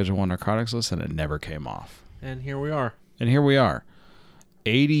on the Schedule 1 narcotics list, and it never came off. And here we are.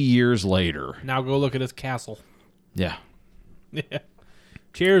 80 years later. Now go look at his castle. Yeah. Yeah.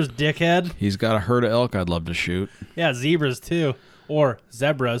 Cheers, dickhead. He's got a herd of elk I'd love to shoot. Yeah, zebras, too. Or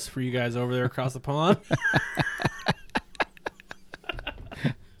zebras for you guys over there across the pond.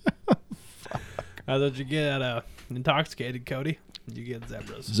 That's what you get at Intoxicated, Cody. You get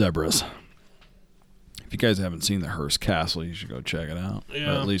zebras. If you guys haven't seen the Hearst Castle, you should go check it out.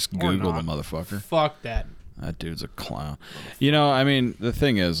 Yeah, or at least Google the motherfucker. Fuck that. That dude's a clown. I mean, the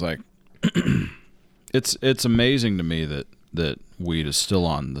thing is, like, it's amazing to me that weed is still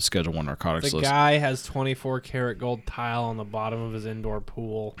on the Schedule 1 narcotics list. The guy has 24 karat gold tile on the bottom of his indoor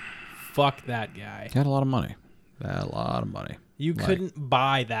pool. Fuck that guy. He had a lot of money. You couldn't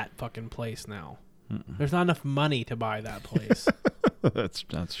buy that fucking place now. There's not enough money to buy that place. That's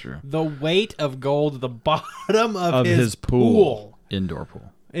true. The weight of gold at the bottom of his pool, indoor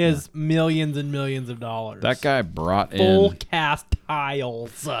pool, is millions and millions of dollars. That guy brought full cast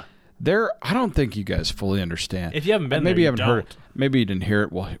tiles. I don't think you guys fully understand. If you haven't been maybe there, you haven't heard it. Maybe you didn't hear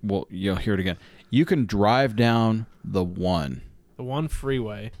it. Well, you'll hear it again. You can drive down the one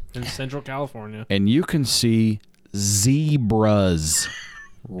freeway in Central California, and you can see zebras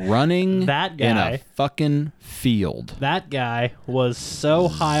running that guy, in a fucking field. That guy was so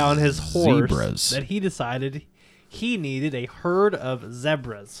high on his horse Zebras. that he decided He needed a herd of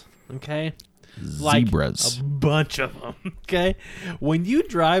zebras. Okay. Zebras. Like a bunch of them. Okay. When you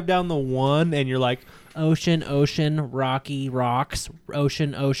drive down the one and you're like, ocean, ocean, rocky, rocks,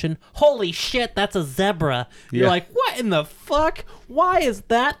 ocean, ocean. Holy shit, that's a zebra. You're like, what in the fuck? Why is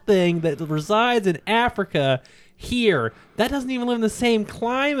that thing that resides in Africa here? That doesn't even live in the same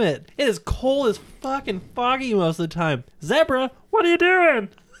climate. It is cold as fucking foggy most of the time. Zebra, what are you doing?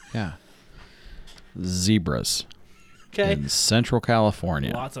 Yeah. Zebras. Okay. In Central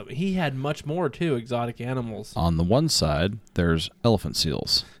California. Lots of. He had much more too. Exotic animals. On the one side, there's elephant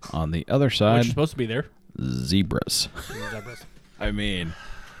seals. On the other Which side, are supposed to be there. zebras. Zebras. I mean,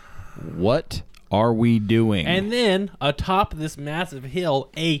 what are we doing? And then atop this massive hill,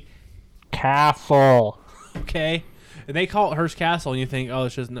 a castle. Okay, and they call it Hearst Castle, and you think, oh,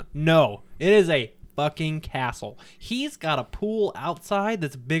 it's just no. It is a fucking castle. He's got a pool outside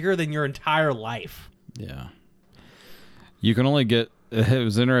that's bigger than your entire life. Yeah. You can only get, it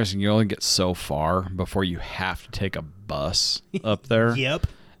was interesting, you only get so far before you have to take a bus up there. Yep.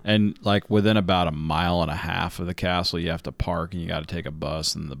 And like within about a mile and a half of the castle, you have to park and you got to take a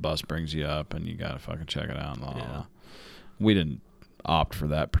bus, and the bus brings you up and you got to fucking check it out. Yeah. We didn't opt for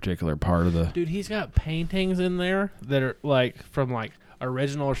that particular part of the... Dude, he's got paintings in there that are like from like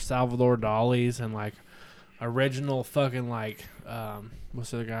original Salvador Dali's and like original fucking like,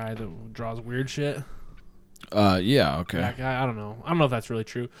 what's the guy that draws weird shit? Yeah, okay. That guy, I don't know if that's really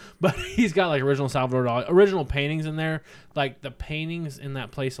true, but he's got like original Salvador Dali, original paintings in there. Like the paintings in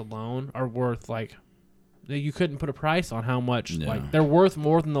that place alone are worth like, you couldn't put a price on how much. Yeah. Like they're worth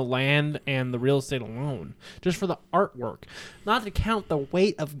more than the land and the real estate alone, just for the artwork. Not to count the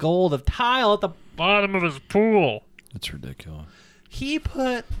weight of gold of tile at the bottom of his pool. It's ridiculous. He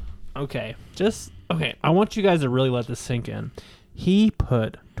put, okay. I want you guys to really let this sink in. He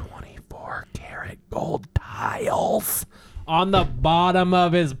put 24 karat gold tiles on the bottom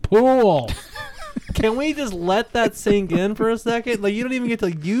of his pool. Can we just let that sink in for a second? Like, you don't even get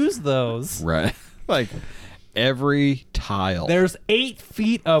to use those. Right. Like every tile. There's 8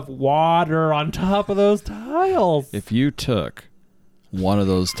 feet of water on top of those tiles. If you took one of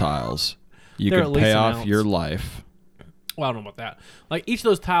those tiles, you They're could at least pay an off ounce. your life. Well, I don't know about that. Like, each of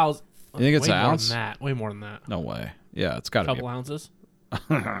those tiles, You think it's way an more ounce? than that. Way more than that. No way. Yeah, it's got A to be. couple ounces.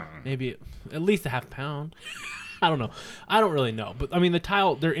 Maybe at least a half pound. I don't know. I don't really know. But I mean, the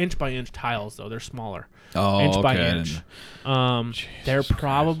tile, they're inch by inch tiles, though. They're smaller. Oh, Inch okay. by inch. They're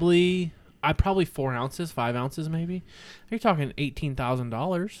probably 4 ounces, 5 ounces maybe. You're talking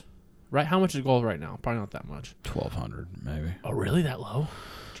 $18,000, right? How much is gold right now? Probably not that much. 1,200 maybe. Oh, really? That low?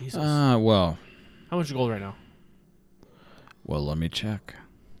 Jesus. Well, How much is gold right now? let me check.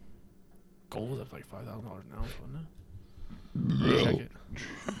 Gold was up like $5,000 an ounce, wasn't it? Check it.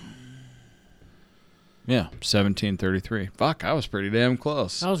 Yeah, 1733. Fuck, I was pretty damn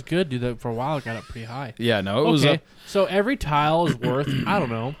close. That was good, dude. For a while, it got up pretty high. Yeah, no, it was Okay, up. so every tile is worth, I don't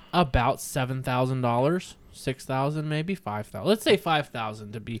know, about $7,000, $6,000 maybe, $5,000. Let's say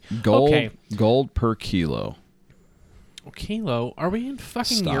 $5,000 to be Gold, okay. gold per kilo. Kilo? Are we in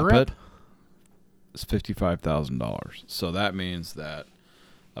fucking Stop Europe? it. It's $55,000. So that means that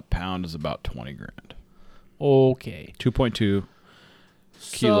a pound is about 20 grand. Okay. 2.2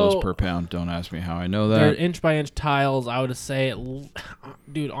 kilos per pound. Don't ask me how I know They're that. inch by inch tiles. I would say,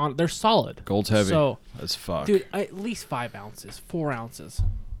 dude, they're solid. Gold's heavy So, as fuck. dude, at least 5 ounces, 4 ounces.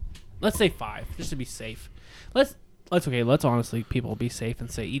 Let's say 5, just to be safe. Let's honestly, people, be safe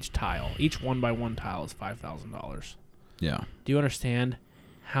and say each one by one tile is $5,000. Yeah. Do you understand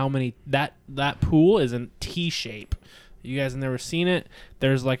how many that pool is in T shape? You guys have never seen it.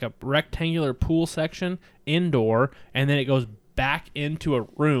 There's like a rectangular pool section indoor, and then it goes back into a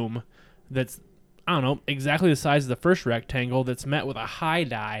room that's, I don't know, exactly the size of the first rectangle that's met with a high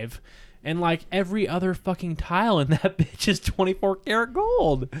dive. And like every other fucking tile in that bitch is 24 karat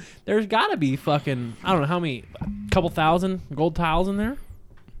gold. There's got to be fucking, I don't know how many, couple thousand gold tiles in there.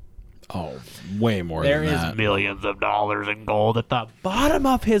 Oh, way more There than is that. millions of dollars in gold at the bottom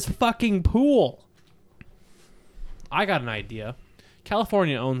of his fucking pool. I got an idea.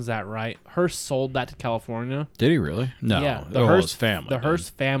 California owns that, right? Hearst sold that to California. Did he really? No. Yeah, The Hearst family. The did.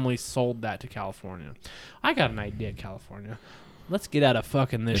 Hearst family sold that to California. I got an idea, California. Let's get out of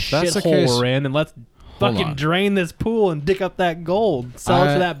fucking this If that's the shithole case- we're in, and let's Hold fucking on. drain this pool and dig up that gold. Sell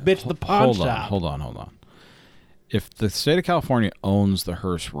it to that bitch at the pawn shop. Hold on. If the state of California owns the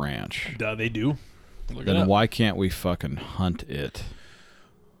Hearst Ranch, Duh, they do. Look it then up. why can't we fucking hunt it?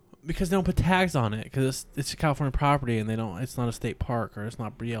 Because they don't put tags on it. Because it's a California property, and they don't. It's not a state park, or it's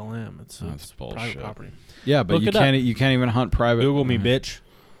not BLM. It's That's private bullshit. property. Yeah, but Look you it up. can't even hunt private. Google me, bitch.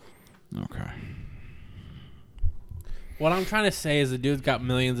 Okay. What I'm trying to say is the dude's got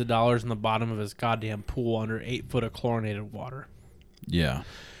millions of dollars in the bottom of his goddamn pool under 8 foot of chlorinated water. Yeah.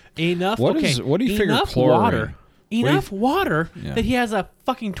 Enough. What do you figure chlorine? Enough water that he has a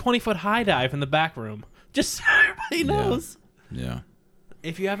fucking 20-foot high dive in the back room. Just so everybody knows. Yeah.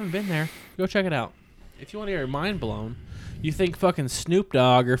 If you haven't been there, go check it out. If you want to get your mind blown, you think fucking Snoop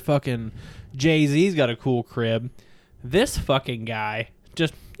Dogg or fucking Jay-Z's got a cool crib. This fucking guy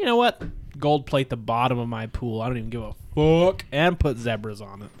just, you know what? Gold plate the bottom of my pool. I don't even give a fuck. And put zebras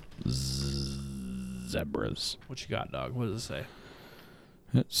on it. Zebras. What you got, dog? What does it say?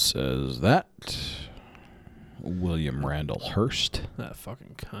 It says that William Randall Hearst. That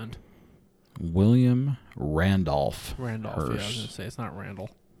fucking cunt. William Randolph. Randolph. Hearst. Yeah, I was going to say. It's not Randall.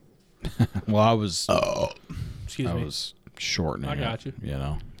 Well, I was... Excuse me. I was shortening I got you. You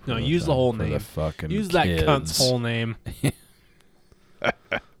know? No, use the whole name. The fucking Use that kids. cunt's whole name.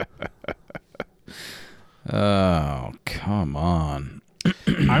 Oh, come on.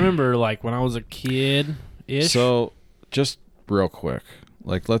 I remember, like, when I was a kid-ish. So, just real quick,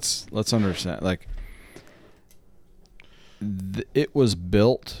 like, let's understand, like, it was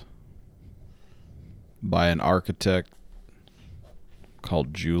built by an architect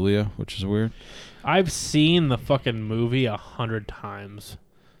called Julia, which is weird. I've seen the fucking movie 100 times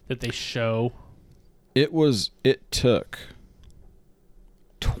that they show. It took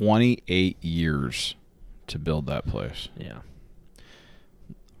 28 years to build that place. Yeah.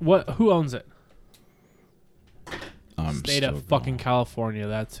 Who owns it? State of fucking California,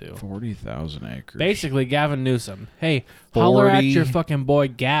 that too. 40,000 acres. Basically, Gavin Newsom. Hey, holler at your fucking boy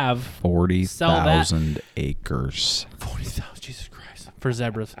Gav. 40,000 acres. 40,000, Jesus Christ. For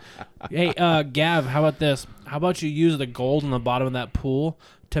zebras. Hey, Gav, how about this? How about you use the gold in the bottom of that pool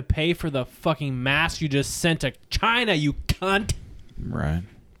to pay for the fucking mask you just sent to China, you cunt? Right.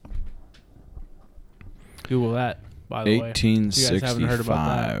 Google that, by the way. 1865. You guys haven't heard about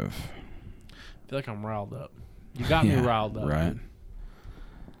that. I feel like I'm riled up. You got me riled up. Right. Dude.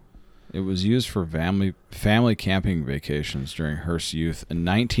 It was used for family camping vacations during Hearst's youth in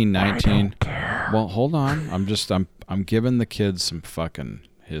 1919. Well, hold on. I'm giving the kids some fucking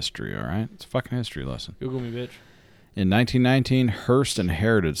history, all right? It's a fucking history lesson. Google me, bitch. In 1919, Hearst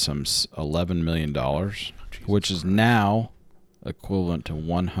inherited some $11 million, which is now equivalent to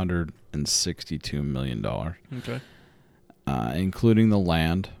 $162 million. Okay. Including the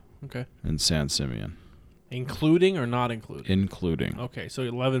land Okay. in San Simeon. Including or not including? Including. Okay, so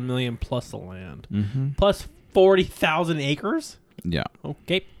 11 million plus the land. Mm-hmm. Plus 40,000 acres? Yeah.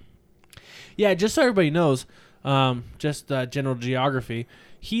 Okay. Yeah, just so everybody knows, just general geography,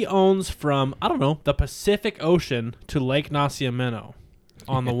 he owns from, I don't know, the Pacific Ocean to Lake Nacimiento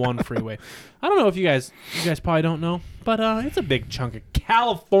on the one freeway. I don't know if you guys probably don't know, but it's a big chunk of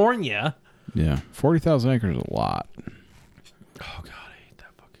California. Yeah. 40,000 acres is a lot. Oh, God, I hate that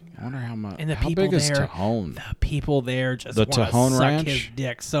fucking guy. I wonder how much. And the how people big is there, Tejon? The people there just The want to Tejon suck Ranch? his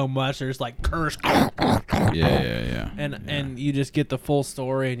dick so much. There's like curse. Yeah. And you just get the full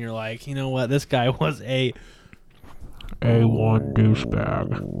story, and you're like, you know what? This guy was a A1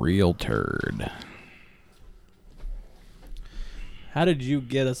 douchebag. Real turd. How did you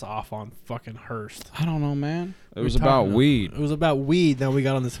get us off on fucking Hearst? I don't know, man. It We was were about talking- weed. It was about weed. Now we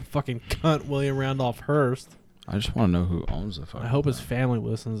got on this fucking cunt, William Randolph Hearst. I just want to know who owns the fucking I hope his thing. family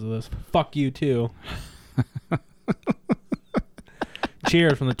listens to this. Fuck you, too.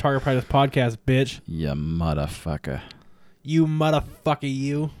 Cheers from the Target Practice Podcast, bitch. You motherfucker. You motherfucker,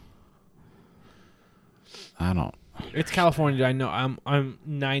 you. I don't. It's California. I know. I'm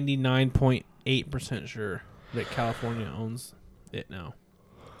 99.8% sure that California owns it now.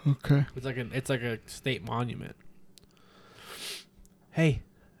 Okay. It's like a state monument. Hey,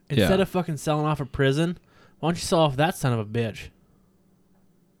 instead of fucking selling off a prison, why don't you sell off that son of a bitch?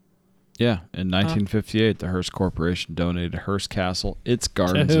 Yeah. In 1958, the Hearst Corporation donated Hearst Castle, its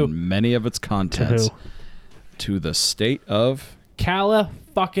gardens, who? and many of its contents to the state of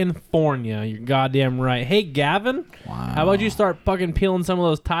California. You're goddamn right. Hey, Gavin. Wow. How about you start fucking peeling some of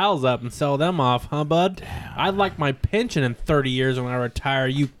those tiles up and sell them off, huh, bud? Damn. I'd like my pension in 30 years when I retire,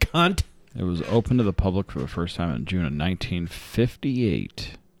 you cunt. It was open to the public for the first time in June of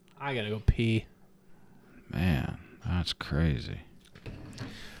 1958. I gotta go pee. Man, that's crazy.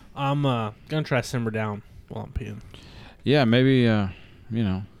 I'm gonna try to simmer down while I'm peeing. Yeah, maybe,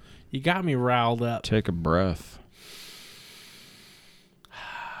 You got me riled up. take a breath.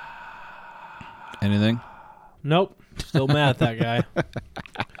 Anything? Nope. Still mad at that guy. I'm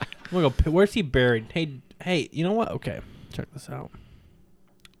gonna go. Where's he buried? Hey, you know what? Okay, check this out.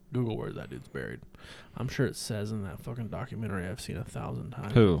 Google where that dude's buried. I'm sure it says in that fucking documentary I've seen 1,000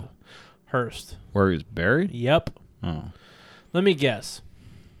 times. Who? Hearst. Where he was buried? Yep. Oh. Let me guess.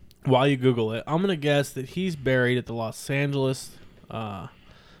 While you Google it, I'm going to guess that he's buried at the Los Angeles, the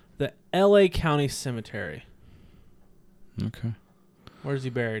L.A. County Cemetery. Okay. Where's he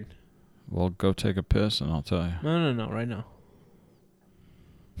buried? Well, go take a piss and I'll tell you. No, right now.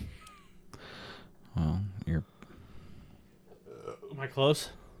 Well, you're... Am I close?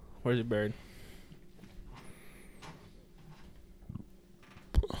 Where's he buried?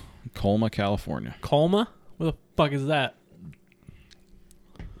 Colma, California. Colma? Where the fuck is that?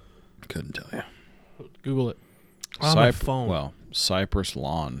 Couldn't tell you. Google it. On my phone. Well, Cypress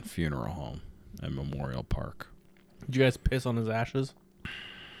Lawn Funeral Home and Memorial Park. Did you guys piss on his ashes?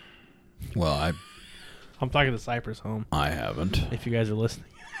 Well, I'm talking to Cypress Home. I haven't. If you guys are listening.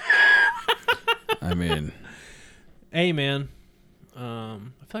 I mean... Hey, man. I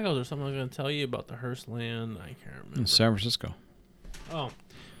feel like there's something I was going to tell you about the Hearst land. I can't remember. In San Francisco. Oh, of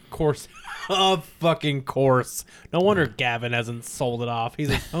course. Of fucking course. No wonder Gavin hasn't sold it off.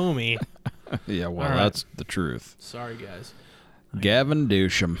 He's a homie. Yeah, well, All right. That's the truth. Sorry, guys. Gavin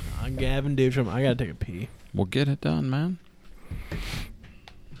Doucham. I'm Gavin Doucham. I got to take a pee. Well, get it done, man.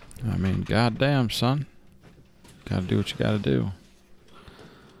 I mean, goddamn, son. Gotta do what you gotta do.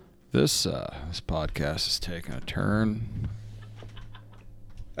 This podcast is taking a turn.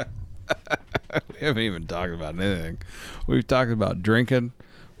 We haven't even talked about anything. We've talked about drinking.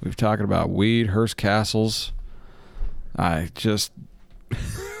 We've talked about weed, Hearst Castles.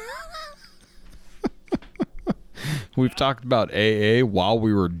 We've talked about AA while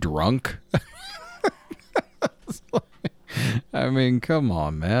we were drunk. I mean, come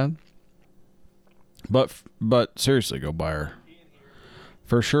on, man. But seriously, go buy her.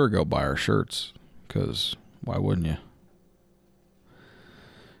 For sure, go buy her shirts. Because why wouldn't you?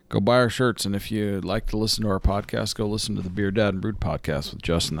 Go buy our shirts, and if you'd like to listen to our podcast, go listen to the Beer Dad and Brood podcast with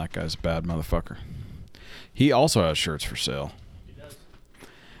Justin. That guy's a bad motherfucker. He also has shirts for sale. He does.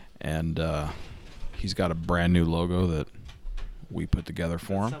 And he's got a brand new logo that we put together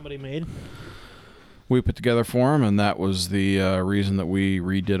for him. Somebody made? We put together for him, and that was the reason that we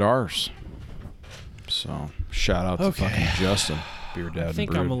redid ours. So, shout out to fucking Justin, Beer Dad I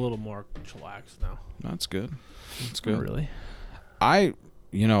think and Brood. I'm a little more chillaxed now. That's good. That's good. Not really. I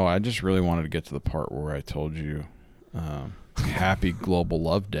just really wanted to get to the part where I told you Happy Global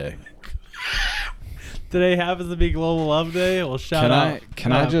Love Day. Today happens to be Global Love Day. Well, shout out.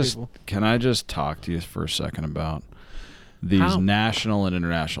 Can I just talk to you for a second about these national and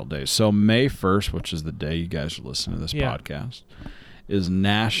international days? So May 1st, which is the day you guys are listening to this podcast, is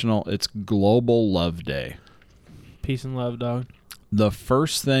national. It's Global Love Day. Peace and love, dog. The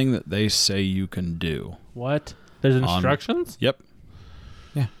first thing that they say you can do. What? There's instructions? Yep.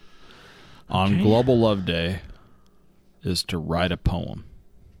 Yeah. On Global Love Day is to write a poem.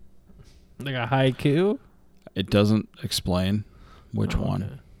 Like a haiku? It doesn't explain which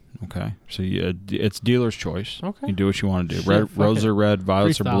one. Okay. So it's dealer's choice. Okay. You do what you want to do. Roses are red,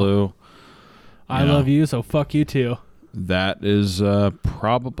 violets are blue. I love you, so fuck you too. That is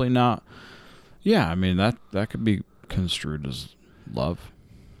probably not. Yeah, I mean, that could be construed as love.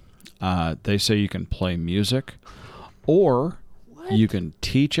 They say you can play music, or you can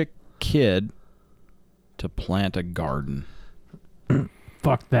teach a kid to plant a garden.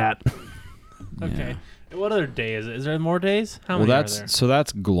 Fuck that. Yeah. Okay. What other day is it? Is there more days? How many are there? So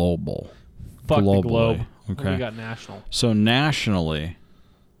that's global. Fuck globally. the globe. Okay. We got national. So nationally,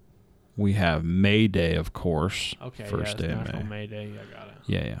 we have May Day, of course. Okay. First day of National May. May Day. I got it.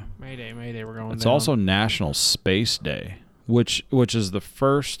 Yeah. May Day. We're going. It's down. also National Space Day, which is the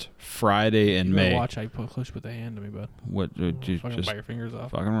first Friday in May. Watch, I push with the hand to me, bud. What? You Fucking just bite your fingers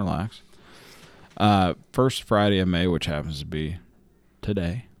off. fucking relax. First Friday of May, which happens to be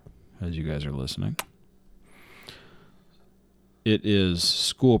today, as you guys are listening. It is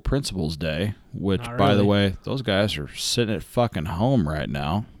School Principals Day, which, by the way, those guys are sitting at fucking home right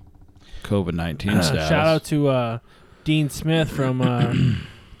now. COVID-19 status. Shout out to Dean Smith from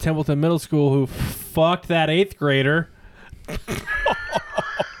Templeton Middle School who fucked that 8th grader.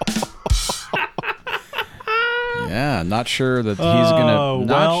 Yeah, not sure that he's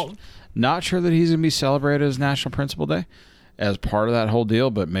gonna. Not sure that he's gonna be celebrated as National Principal Day as part of that whole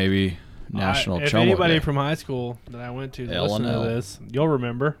deal, but maybe National Chomo Day. If anybody from high school that I went to listen to this, you'll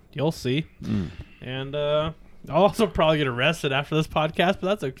remember, you'll see, and I'll also probably get arrested after this podcast, but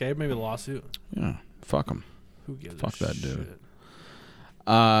that's okay. Maybe a lawsuit. Yeah, fuck him. Who gives Fuck a that shit? dude.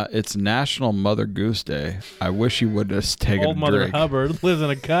 It's National Mother Goose Day. I wish you would have taken Old a Mother drink. Hubbard lives in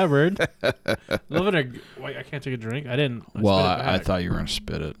a cupboard. Wait, I can't take a drink. I didn't. I thought you were going to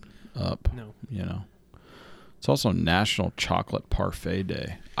spit it up. No. You know. It's also National Chocolate Parfait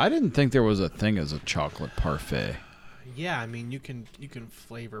Day. I didn't think there was a thing as a chocolate parfait. Yeah, I mean you can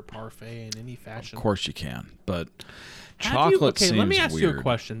flavor parfait in any fashion. Of course you can, but Have chocolate you, seems let me ask weird. you a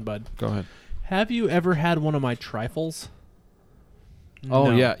question, bud. Go ahead. Have you ever had one of my trifles? Oh,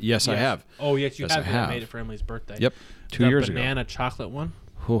 No. yeah. Yes, I have. Oh, yes, you Yes, have. I I have. made it for Emily's birthday. Yep. 2 The years ago. banana chocolate one.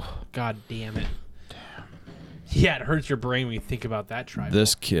 Whew. God damn it. Yeah, it hurts your brain when you think about that trifle.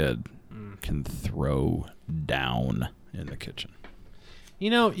 This kid can throw down in the kitchen. You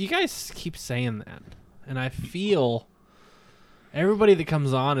know, you guys keep saying that, and I feel everybody that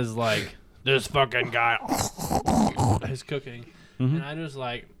comes on is like, this fucking guy is cooking. Mm-hmm. And I just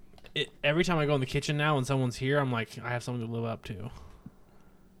like, every time I go in the kitchen now and someone's here, I'm like, I have something to live up to.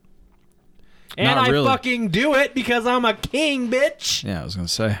 And Not I really. fucking do it because I'm a king, bitch. Yeah, I was going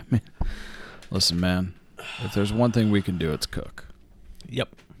to say, I mean, listen, man, if there's one thing we can do, it's cook.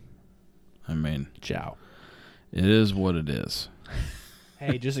 Yep. I mean, Ciao. it is what it is.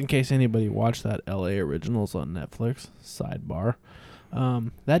 Hey, just in case anybody watched that LA Originals on Netflix, sidebar,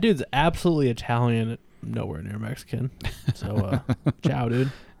 that dude's absolutely Italian, nowhere near Mexican. So, ciao,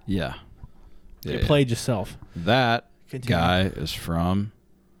 dude. Yeah. You played yourself. That Continue. guy is from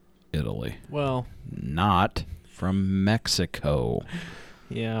Italy, Well, not from Mexico.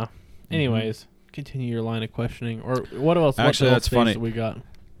 yeah. Anyways, continue your line of questioning. Or what else? Actually, what that's else funny. that we got?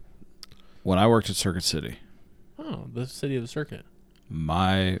 When I worked at Circuit City, Oh, the city of the circuit.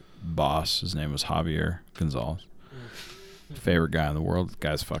 my boss, his name was Javier Gonzalez. Favorite guy in the world. The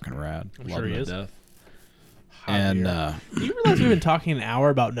guy's fucking rad. I'm Love sure him he to is. death. Javier. And Do you realize we've been talking an hour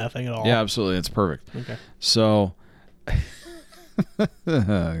about nothing at all? yeah, absolutely, it's perfect. Okay. So,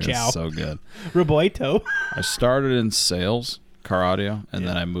 it's Ciao. so good. Roboito. I started in sales, car audio, and Yeah.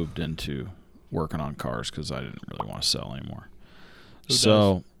 then I moved into working on cars because I didn't really want to sell anymore. Who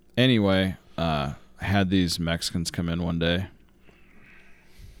So anyway, I had these Mexicans come in one day.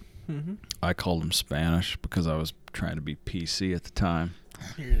 Mm-hmm. I called them Spanish because I was trying to be PC at the time.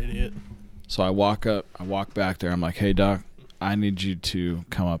 You're an idiot. So I walk back there. I'm like, hey, Doc, I need you to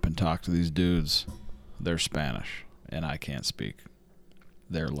come up and talk to these dudes. They're Spanish, and I can't speak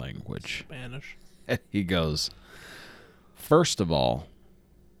their language. Spanish. He goes, first of all,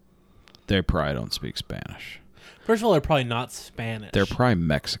 they probably don't speak Spanish. First of all, they're probably not Spanish. They're probably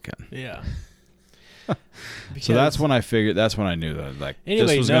Mexican. Yeah. So that's when I figured. That's when I knew that this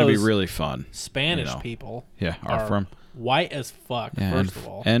Anybody was going to be knows really fun. Spanish you know. people Yeah, are from white as fuck, yeah, first of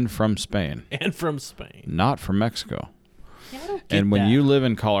all. and from Spain, And from Spain. not from Mexico. Yeah, I don't get And when that. you live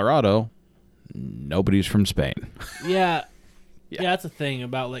in Colorado, nobody's from Spain. Yeah. Yeah. Yeah, that's the thing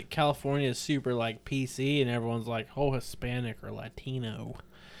about like California is super like PC and everyone's like, oh, Hispanic or Latino.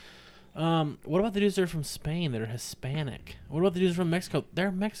 What about the dudes that are from Spain that are Hispanic? What about the dudes from Mexico?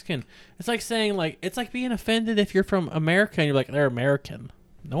 They're Mexican. It's like saying like it's like being offended if you're from America and you're like they're American.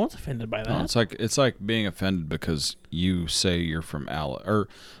 No one's offended by that. No, it's like being offended because you say you're from or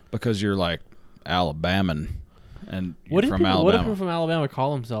because you're like Alabaman and you're What do from people, Alabama. what do people from Alabama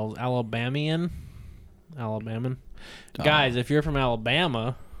call themselves? Alabamian? Guys, if you're from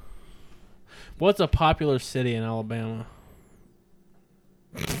Alabama, what's a popular city in Alabama?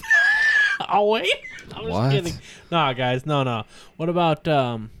 Oh, wait. I'm What? just kidding. Nah, guys. No. What about,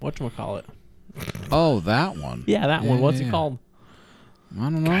 whatchamacallit? Oh, that one. Yeah, that one. What's it yeah. called? I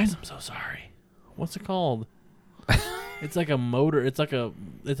don't know. Guys, I'm so sorry. What's it called? It's like a motor. It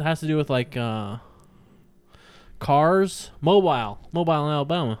has to do with like, cars. Mobile in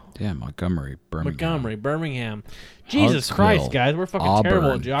Alabama. Yeah, Birmingham. Jesus Huntsville, Christ, guys. We're fucking terrible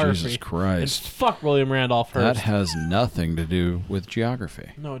at Auburn. geography. Jesus And Christ. fuck William Randolph That Hearst. has nothing to do with geography.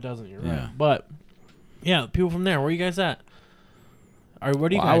 No, it doesn't. You're Yeah. right. But, yeah, people from there. Where are you guys at? Where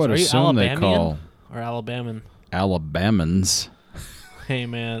do you Well, guys? I would are you assume they Alabamian call or Alabaman? Alabamans. Hey,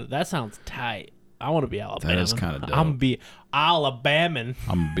 man, that sounds tight. I want to be Alabama. That is kinda dope. I'm be Alabaman.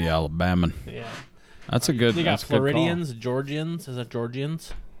 I'm gonna be Alabaman. Yeah. That's a good. You got that's a good call. Floridians, Georgians. Is that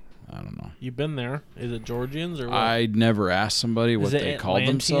Georgians? I don't know. You've been there. Is it Georgians or what? I never asked somebody what Is it they called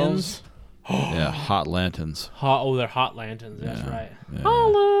Atlanteans? themselves. Yeah, hot lanterns. Oh, they're hot lanterns. That's Yeah. right. Yeah.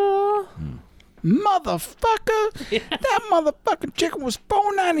 Holla. Motherfucker! That motherfucking chicken was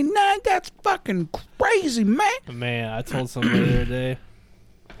 $4.99. That's fucking crazy, man. Man, I told somebody the other day,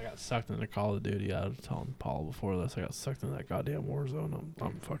 I got sucked into Call of Duty. I was telling Paul before this, I got sucked into that goddamn Warzone.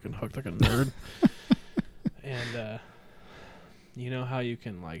 I'm fucking hooked like a nerd. And you know how you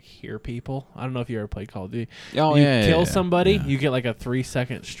can like hear people? I don't know if you ever played Call of Duty. Oh you yeah. kill yeah, somebody, yeah. you get like a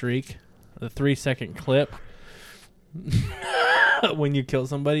 3-second streak, a 3-second clip. When you kill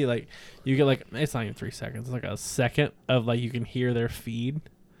somebody, like you get like it's not even 3 seconds. It's like a second of like you can hear their feed.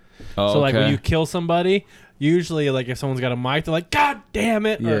 Oh, So like when okay. you kill somebody, usually like if someone's got a mic, they're like, "God damn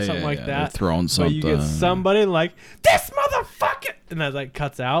it," or something like They're that. throwing So something. you get somebody like, "This motherfucker," and that like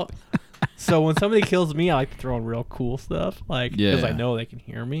cuts out. So when somebody kills me, I like to throw in real cool stuff, like because I Yeah. know they can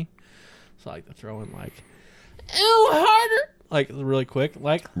hear me. So I like to throw in like, "Ew, harder," like really quick,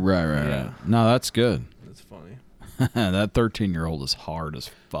 like Right. Yeah. No, that's good. it's funny. That 13-year-old is hard as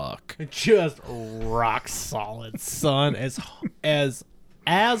fuck. Just rock solid, son. As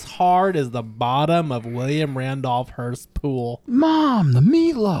hard as the bottom of William Randolph Hearst pool. Mom, the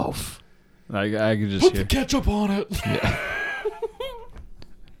meatloaf. I could just hear. ketchup on it.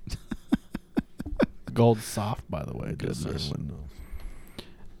 Gold soft, by the way. Just so Goodness. everyone knows.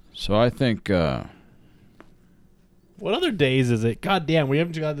 So I think What other days is it? God damn, we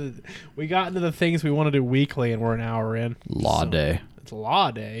haven't got we got into the things we want to do weekly, and we're an hour in. Law So, Day. It's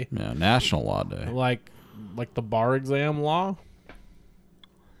Law Day, Yeah, National Law Day. like the bar exam law.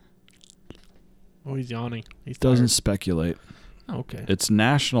 Oh, he's yawning. He's Doesn't tired. speculate. Oh, okay. It's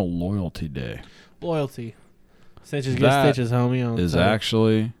National Loyalty Day. Loyalty. Stitches get That stitches, homie. On Is Twitter.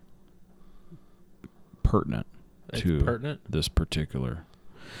 actually pertinent It's to pertinent. this particular.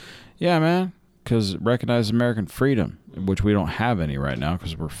 Yeah, man. Because it recognizes American freedom, which we don't have any right now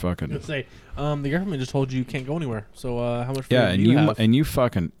because we're fucking. Let's say, the government just told you can't go anywhere. So how much Yeah, freedom and do you have? and you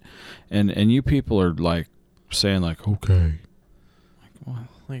fucking, and you people are like saying like, okay,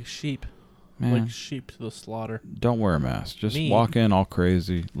 Like sheep. man, Like sheep to the slaughter. don't wear a mask. Just Me. walk in all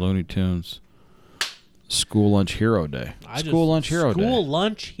crazy, Looney Tunes. School lunch hero day. School lunch hero day. School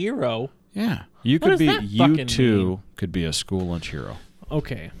lunch hero. Yeah, you What could does be. that You fucking too mean? could be a school lunch hero.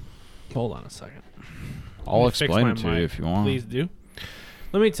 Okay. Hold on a second. I'll Let me fix explain my it to you mic. if you want. Please do.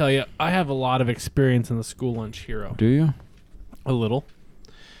 Let me tell you, I have a lot of experience in the school lunch hero. Do you? A little.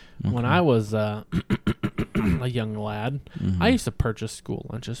 When I was a young lad, I used to purchase school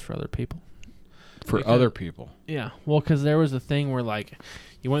lunches for other people. For because- other people, Yeah. Well, because there was a thing where, like,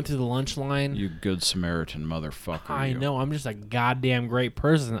 you went through the lunch line. you good Samaritan motherfucker. I you. know. I'm just a goddamn great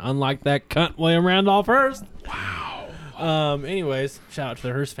person, unlike that cunt William Randolph Hearst. Wow. Anyways, shout out to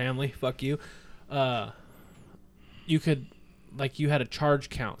the Hearst family. Fuck you. You could, like, you had a charge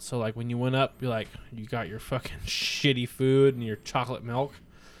count. So, like, when you went up, you're like, you got your fucking shitty food and your chocolate milk.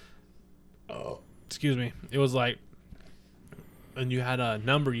 Oh, excuse me. It was like, and you had a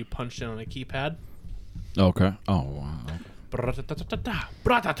number you punched in on a keypad. Okay. Oh wow.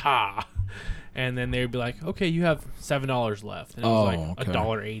 Bratata. And then they'd be like, okay, you have $7 left. And it was like okay.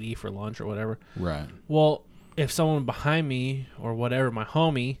 $1.80 for lunch or whatever. Right. Well, if someone behind me or whatever, my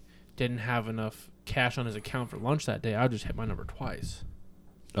homie, didn't have enough cash on his account for lunch that day, I would just hit my number twice.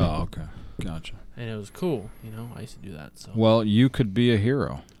 Oh, okay. Gotcha. And it was cool. You know, I used to do that. So Well, you could be a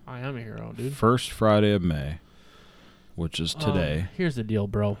hero. I am a hero, dude. First Friday of May, which is today. Here's the deal,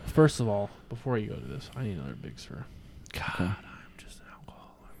 bro. First of all, before you go to this, I need another Big Sur. God, Okay. I'm just an alcoholic.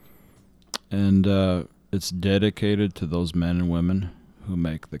 And it's dedicated to those men and women who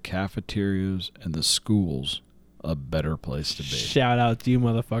make the cafeterias and the schools a better place to be. Shout out to you,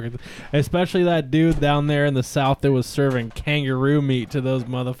 motherfuckers. Especially that dude down there in the south that was serving kangaroo meat to those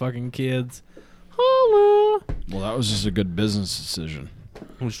motherfucking kids. Holla! Well, that was just a good business decision.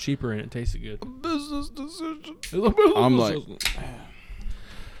 It was cheaper and it tasted good. Business decision. I'm like-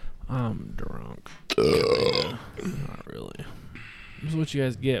 I'm drunk. Not really. This is what you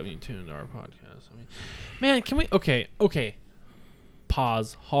guys get when you tune into our podcast. I mean, man, can we? Okay.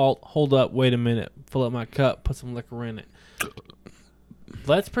 Pause. Halt. Hold up. Wait a minute. Fill up my cup. Put some liquor in it.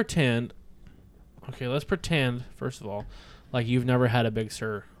 Let's pretend. Okay, let's pretend, first of all, like you've never had a Big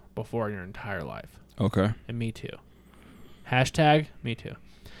Sur before in your entire life. Okay. And me too. Hashtag me too.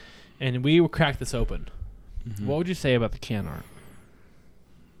 And we will crack this open. What would you say about the can art?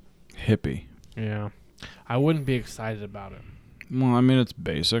 Hippie. Yeah. I wouldn't be excited about it. Well, I mean, it's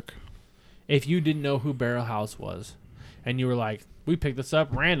basic. If you didn't know who Barrel House was and you were like, we picked this up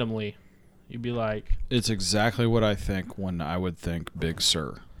randomly, you'd be like, It's exactly what I think when I would think Big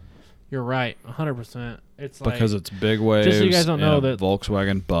Sur. you're right, 100%. It's like, Because it's big waves. just so you guys don't know and a that-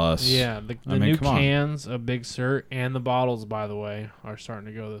 Volkswagen bus. yeah, the I mean, new come on. cans of Big Sur and the bottles, by the way, are starting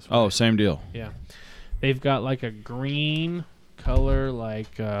to go this way. Oh, same deal. Yeah. They've got like a green color,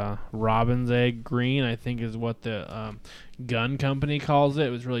 like robin's egg green, I think is what the gun company calls it. It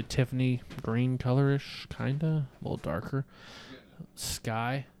was really Tiffany green colorish, kind of. A little darker.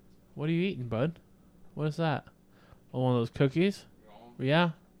 Sky. What are you eating, bud? What is that? Oh, one of those cookies?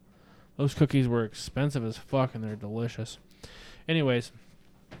 Yeah. Those cookies were expensive as fuck and they're delicious. Anyways,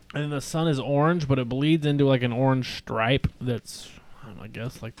 and then the sun is orange, but it bleeds into like an orange stripe that's, I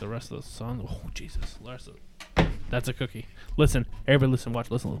guess, like the rest of the sun. Oh, Jesus. The rest of That's a cookie. Listen, everybody, listen,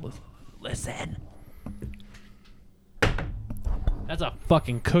 watch, listen. That's a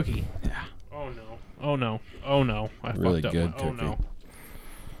fucking cookie. Yeah. Oh no. I Really fucked up. good Oh cookie. no.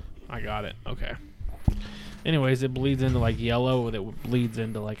 I got it. Okay. Anyways, it bleeds into like yellow, that bleeds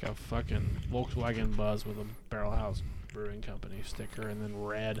into like a fucking Volkswagen Buzz with a Barrel House Brewing Company sticker, and then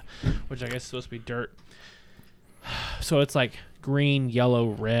red, which I guess is supposed to be dirt. So it's like green, yellow,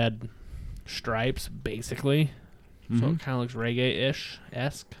 red stripes, basically. So it kind of looks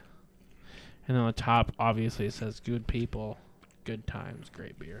reggae-esque. And then on the top, obviously, it says good people, good times,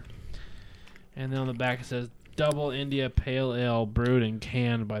 great beer. And then on the back, it says Double India Pale Ale brewed and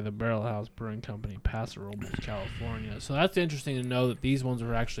canned by the Barrel House Brewing Company, Paso Robles, California. So that's interesting to know that these ones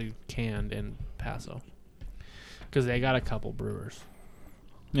were actually canned in Paso. Because they got a couple brewers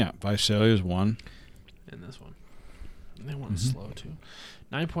Yeah, Visalia's one. in this one. And they went slow, too.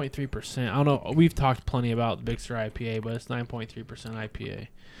 9.3%. I don't know. We've talked plenty about the Big Sur IPA, but it's 9.3% IPA.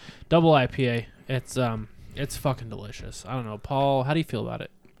 Double IPA. It's fucking delicious. I don't know. Paul, how do you feel about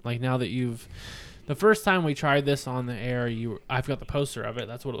it? Like, now that you've... The first time we tried this on the air, I've got the poster of it.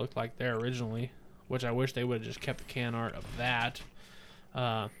 That's what it looked like there originally, which I wish they would have just kept the can art of that.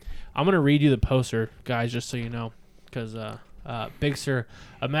 I'm going to read you the poster, guys, just so you know, because Big Sur,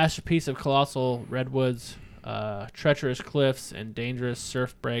 a masterpiece of colossal redwoods, treacherous cliffs, and dangerous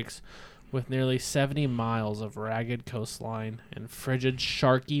surf breaks with nearly 70 miles of ragged coastline and frigid,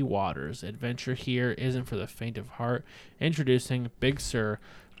 sharky waters. Adventure here isn't for the faint of heart. Introducing Big Sur,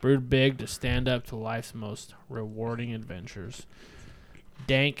 brewed big to stand up to life's most rewarding adventures.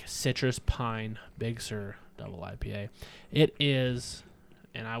 Dank citrus pine Big Sur Double IPA. It is,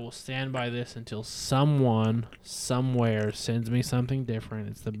 and I will stand by this until someone somewhere sends me something different.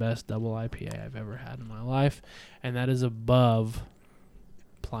 It's the best double IPA I've ever had in my life, and that is above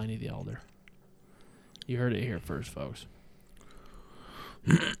Pliny the Elder. You heard it here first, folks.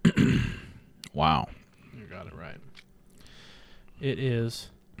 Wow. You got it right. It is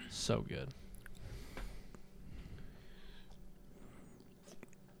so good.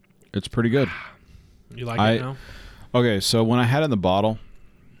 It's pretty good. You like it now? Okay, so when I had it in the bottle,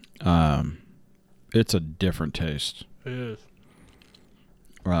 it's a different taste. It is.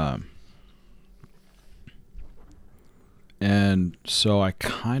 And so I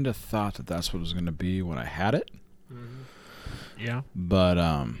kind of thought that that's what it was going to be when I had it. Yeah. But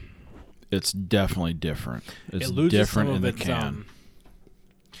it's definitely different. It's It loses different some in of the its, can.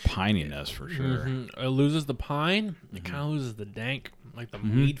 Pininess for sure. It loses the pine. It kind of loses the dank, like the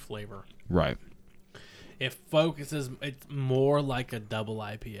weed flavor. Right. It focuses. It's more like a double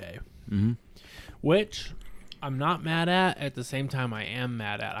IPA, which I'm not mad at. At the same time, I am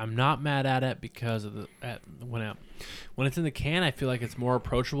mad at. I'm not mad at it because of when it's in the can, I feel like it's more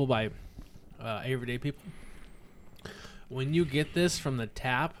approachable by everyday people. When you get this from the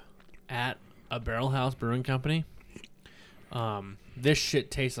tap at a Barrel House Brewing Company, this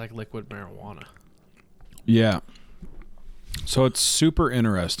shit tastes like liquid marijuana. Yeah. So it's super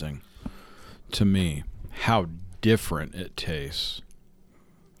interesting to me how different it tastes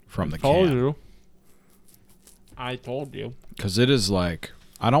from the can. I told you. Because it is like,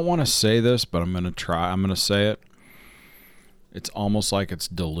 I don't want to say this, but I'm going to try. I'm going to say it. It's almost like it's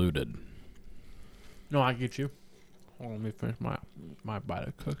diluted. No, I get you. Hold on, let me finish my bite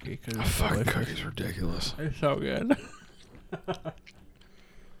of cookie. Cause Oh, fucking cookie's ridiculous. It's so good.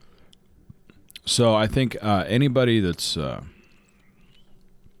 So I think anybody that's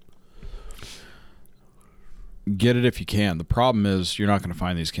get it if you can. The problem is you're not going to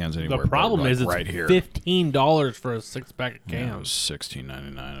find these cans anywhere. The problem but is it's right here. $15 for a 6-pack of Yeah, it cans. was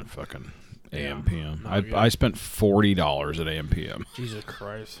 $16.99 at fucking Yeah, AMPM. not good. I spent $40 at AMPM. Jesus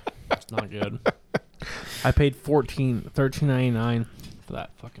Christ, it's not good. I paid $13.99 for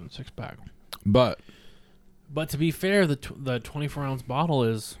that fucking 6-pack. But to be fair, the 24-ounce bottle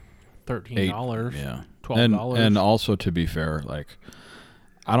is $13. yeah, $12. And also to be fair, like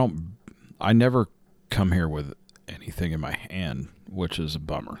I never come here with anything in my hand, which is a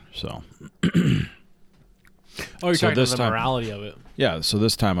bummer. So you're so talking this about the time- morality of it. yeah, so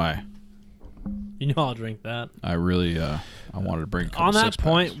this time You know I'll drink that. I really I wanted to bring a couple On that six-packs.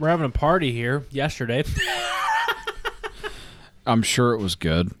 point, we're having a party here yesterday. I'm sure it was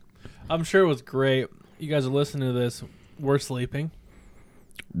good. I'm sure it was great. You guys are listening to this. We're sleeping.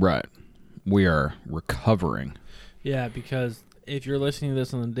 Right. We are recovering. Yeah, because if you're listening to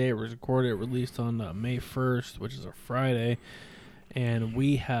this on the day it was recorded, it released on May 1st, which is a Friday, and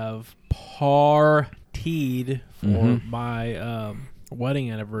we have partied for my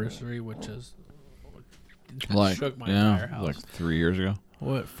wedding anniversary, which is shook my entire house. like 3 years ago.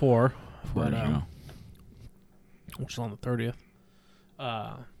 What, 4? 4 years ago. which is on the 30th.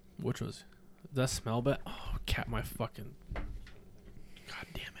 Which was, does that smell bad? Oh, cat, my fucking, god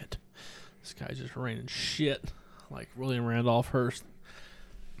damn it. This guy's just raining shit like William Randolph Hearst.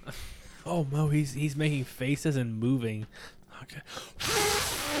 Oh, Mo, he's making faces and moving. Okay.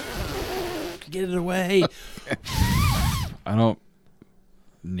 Get it away. I don't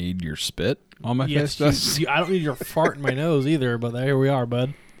need your spit on my face. I don't need your fart in my nose either, but here we are,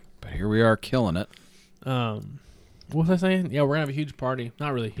 bud. But here we are killing it. What was I saying? Yeah, we're going to have a huge party.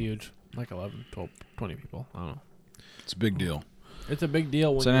 Not really huge. Like 11, 12, 20 people. I don't know. It's a big deal. It's a big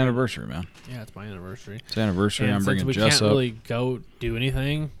deal. It's an anniversary, man. Yeah, it's my anniversary. It's an anniversary. And I'm bringing we Jess can't up. really go do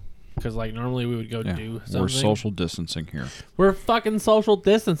anything, because like normally we would go do something. We're social distancing here. We're fucking social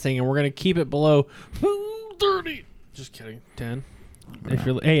distancing, and we're going to keep it below 30. Just kidding. 10.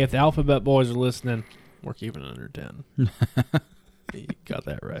 If the Alphabet Boys are listening, we're keeping it under 10. You got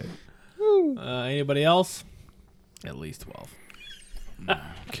that right. Anybody else? At least 12.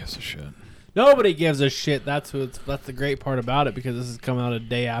 Gives a shit. Nobody gives a shit. That's the great part about it, because this is coming out a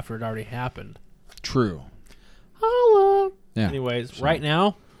day after it already happened. True. Holla. Yeah. Anyways, right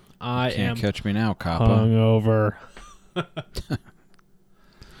now, I Can't am catch me now, Kappa. hungover.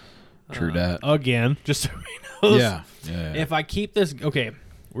 True that. Again, just so he knows. Yeah. If I keep this, okay,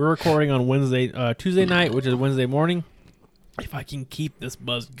 we're recording on Tuesday night, which is Wednesday morning. If I can keep this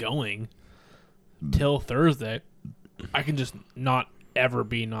buzz going till Thursday, I can just not ever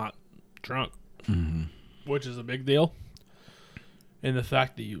be not drunk, which is a big deal. And the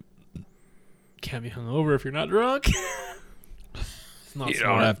fact that you can't be hungover if you're not drunk, it's not You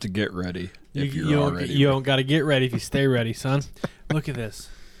smart. don't have to get ready if you're already You don't got to get ready if you stay ready, son. Look at this.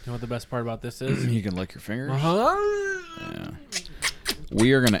 You know what the best part about this is? You can lick your fingers. Uh-huh. Yeah.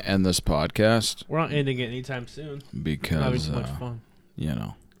 We are going to end this podcast We're not ending it anytime soon. because, Having too much fun. you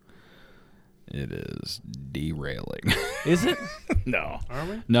know, it is derailing. Is it? No. Are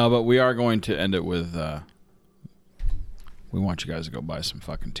we? No, but we are going to end it with, we want you guys to go buy some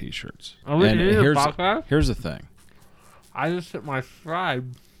fucking t-shirts. Are we doing a podcast? Here's the thing. I just hit my stride.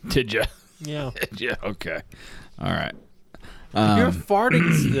 Did you? Yeah. Did you? Okay. All right. You're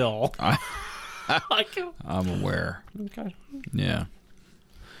farting still. I'm aware. Okay. Yeah.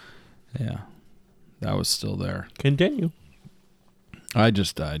 Yeah. That was still there. Continue. I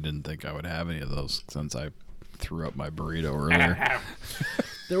didn't think I would have any of those since I threw up my burrito earlier.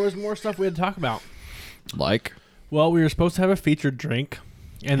 There was more stuff we had to talk about. Like? Well, we were supposed to have a featured drink,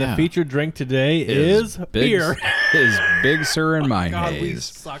 and Yeah. the featured drink today is beer. Is Big Sur and my God, we haze.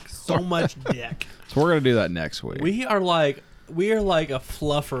 suck so much dick. So we're gonna do that next week. We are like a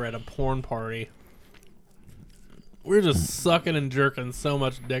fluffer at a porn party. We're just sucking and jerking so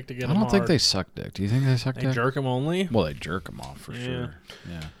much dick to get I them don't think hard. they suck dick. Do you think they suck They dick? jerk them only. Well, they jerk them off for Yeah. sure.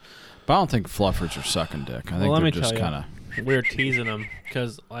 Yeah. But I don't think fluffers are sucking dick. I think Well, let they're me just tell you. kind of. We're teasing them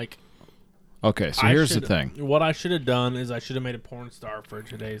because, like, Okay, so I here's the should- thing. What I should have done is I should have made a porn star for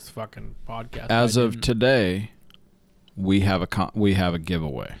today's fucking podcast. As I of didn't. today, we have a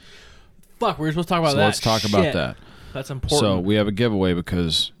giveaway. Fuck, we were supposed to talk about So that. let's talk about Shit. that. That's important. So we have a giveaway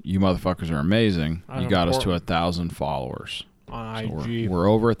because you motherfuckers are amazing. That's You got us to important. 1,000 followers. on So IG. we're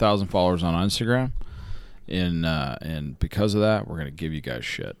over 1,000 followers on Instagram, and because of that, we're gonna give you guys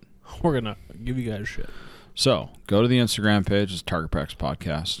shit. We're gonna give you guys shit. So go to the Instagram page. It's Target Practice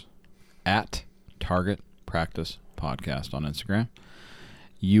Podcast at Target Practice Podcast on Instagram.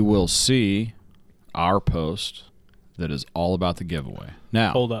 You will see our post that is all about the giveaway.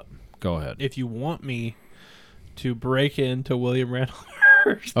 Now, Hold up. go ahead. If you want me to break into William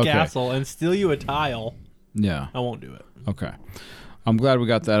Randolph's Okay. castle and steal you a tile, Yeah. I won't do it. Okay. I'm glad we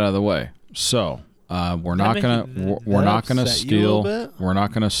got that out of the way. So we're not make gonna you- we're that not gonna upset you a little steal bit? we're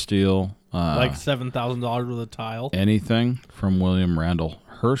not gonna steal Like $7,000 worth of tile. anything from William Randall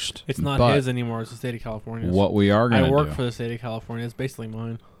Hearst. It's not but his anymore. It's the state of California. What we are gonna I work do, for the state of California. It's basically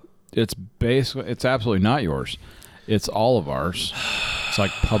mine. it's absolutely not yours. It's all of ours. It's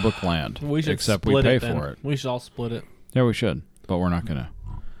like public land. We should except we split pay it then. for it. We should all split it. Yeah, we should, but we're not gonna.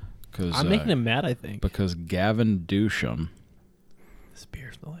 Cause, I'm making him mad, I think. because Gavin Dewsham. This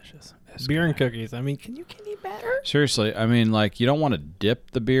beer's delicious. Beer and cookies. I mean, can you better? Seriously, I mean, like you don't want to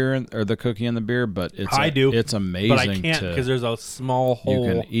dip the beer or the cookie in the beer, but I do. It's amazing. But I can't because there's a small hole.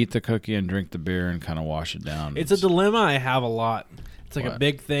 You can eat the cookie and drink the beer and kind of wash it down. It's a dilemma I have a lot. It's like a What?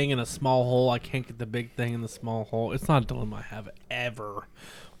 big thing in a small hole. I can't get the big thing in the small hole. It's not a dilemma I have ever,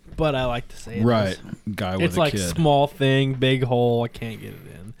 but I like to say it right is. guy with It's a like kid. small thing, big hole. I can't get it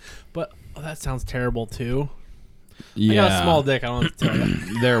in. But that sounds terrible too. Yeah, I got a small dick. I don't have to tell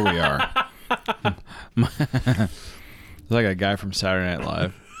you. there we are. It's like a guy from Saturday Night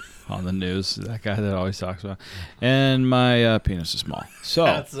Live. on the news. That guy that always talks about. And my penis is small. So,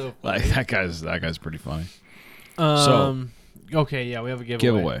 That's so funny. like that guy's pretty funny. Okay, yeah, we have a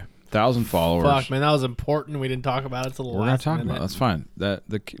giveaway. 1,000 followers. Fuck, man, that was important. We didn't talk about it till the We're gonna last talk minute. about it. That's fine.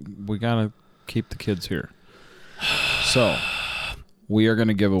 We gotta keep the kids here. So we are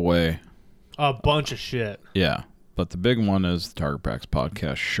gonna give away A bunch of shit. Yeah, but the big one is the Target Practice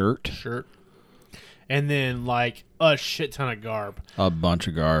Podcast shirt. And then, like, a shit ton of garb. A bunch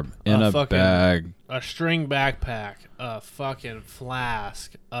of garb in a fucking bag. A string backpack. A fucking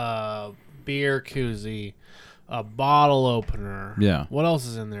flask. A beer koozie. A bottle opener. Yeah. What else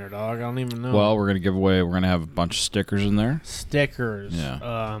is in there, dog? I don't even know. Well, we're going to have a bunch of stickers in there. Stickers.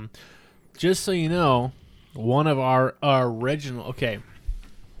 Yeah. Just so you know, one of our original... Okay.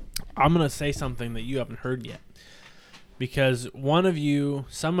 I'm going to say something that you haven't heard yet. Because one of you,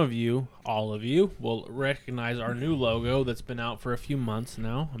 some of you, all of you, will recognize our new logo that's been out for a few months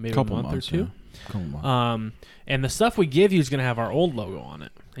now, maybe a month or two. Yeah. Couple months. And the stuff we give you is going to have our old logo on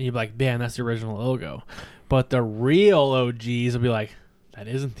it. And you'll be like, man, that's the original logo. But the real OGs will be like, that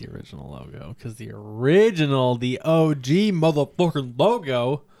isn't the original logo. Because the OG motherfucking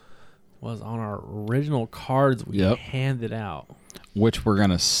logo was on our original cards we handed out. Which we're going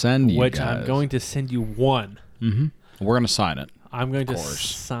to send you Which guys. I'm going to send you one. Mm-hmm. We're going to sign it. I'm going to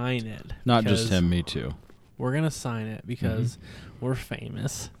sign it. Not just him, me too. We're going to sign it because we're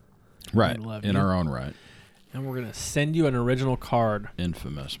famous. Right. We love In you. our own right. And we're going to send you an original card.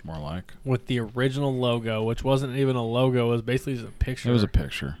 Infamous, more like. With the original logo, which wasn't even a logo. It was basically just a picture. It was a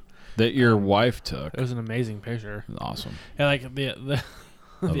picture that your wife took. It was an amazing picture. Awesome. And like the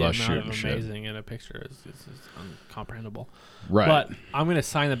amount us shooting of shit. amazing in a picture is uncomprehensible. Right. But I'm going to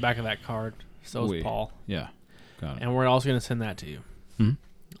sign the back of that card. So is Paul. Yeah. Got it. And we're also going to send that to you.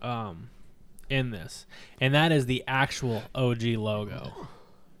 Mm-hmm. In this. And that is the actual OG logo.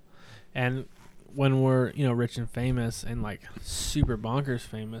 And when we're, rich and famous and like super bonkers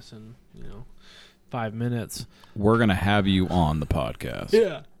famous in, 5 minutes. We're going to have you on the podcast.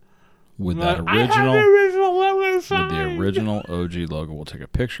 Yeah. With Like, that I have the original logo signed. With the original OG logo. We'll take a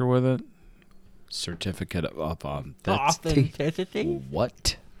picture with it. Certificate of authenticity.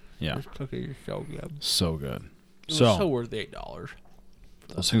 What? Yeah. This cookie is so good. So good. It was so worth $8.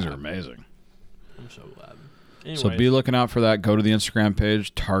 Those things are amazing. I'm so glad. Anyways, So be looking out for that. Go to the Instagram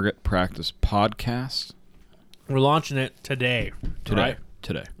page, Target Practice Podcast. we're launching it today. Right?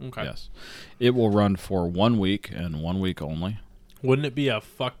 Today. Okay. Yes. It will run for 1 week and 1 week only. Wouldn't it be a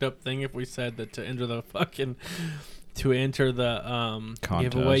fucked up thing if we said that to enter the Contest.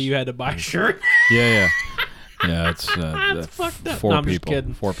 giveaway you had to buy a shirt? Yeah. Yeah, it's That's fucked up. 4 No, I'm people. just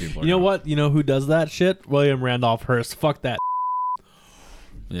kidding. 4 people. You know what? You know who does that shit? William Randolph Hearst. Fuck that.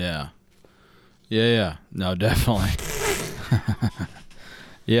 Yeah. No, definitely.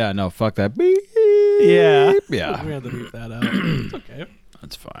 Yeah, no, fuck that. Beep. Yeah. Yeah. We have to beat that out. It's okay.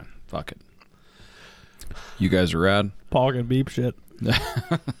 That's fine. Fuck it. You guys are rad. Paul can beep shit.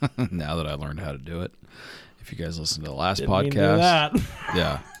 Now that I learned how to do it. If you guys listen to the last Didn't mean to do podcast. that.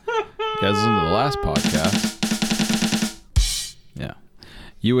 Yeah. You guys listen to the last podcast. Yeah.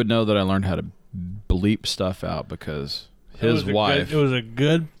 You would know that I learned how to bleep stuff out because his wife. It was a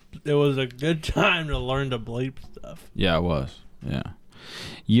good time to learn to bleep stuff. Yeah, it was. Yeah.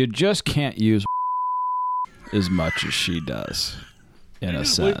 You just can't use as much as she does in a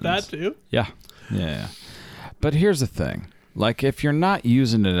sentence. Bleep that too? Yeah. But here's the thing. Like, if you're not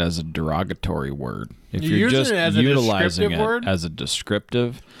using it as a derogatory word, if you're just utilizing it as a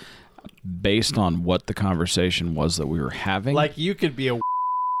descriptive based on what the conversation was that we were having. Like, you could be a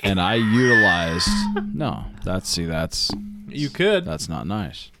and I utilized... No, you could. That's not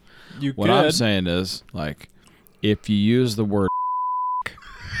nice. You What could. I'm saying is, like, if you use the word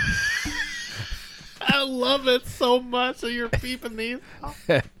I love it so much that you're beeping these.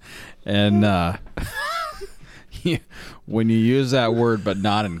 and when you use that word but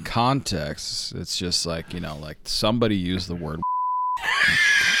not in context, it's just like, like somebody used the word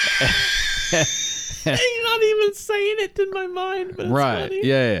You're not even saying it in my mind, but it's right. funny.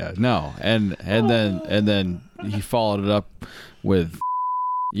 Yeah. No. And then he followed it up with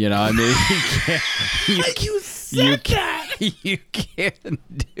I mean, You said that. You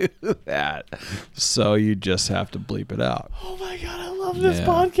can't do that. So you just have to bleep it out. Oh my god, I love this Yeah.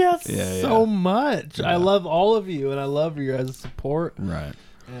 podcast Yeah. so much. Yeah. I love all of you, and I love your guys' support. Right.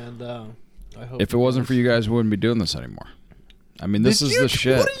 And I hope If it wasn't for you guys, we wouldn't be doing this anymore. I mean, this is the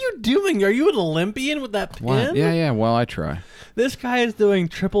shit. What are you doing? Are you an Olympian with that pin? What? Yeah. Well, I try. This guy is doing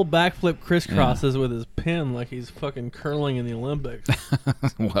triple backflip crisscrosses with his pin like he's fucking curling in the Olympics.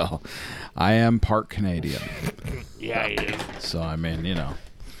 Well, I am part Canadian. Yeah, he is. So, I mean,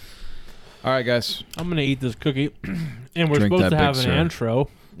 All right, guys. I'm gonna eat this cookie, and we're Drink supposed that to have Big an Sur. intro,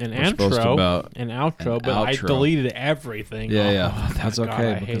 an supposed to about outro, an but I outro. deleted everything. Yeah, Oh, that's my God,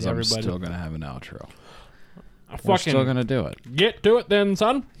 okay I hate because I'm everybody. still gonna have an outro. I We're fucking still gonna do it. get to it then,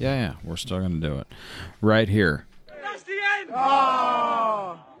 son. Yeah, we're still gonna do it right here. That's the end!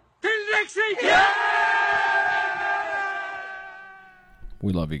 Oh! Till next week! Yeah!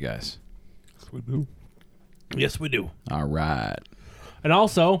 We love you guys. Yes, we do. All right. And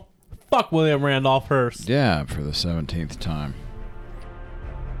also, fuck William Randolph Hearst. Yeah, for the 17th time.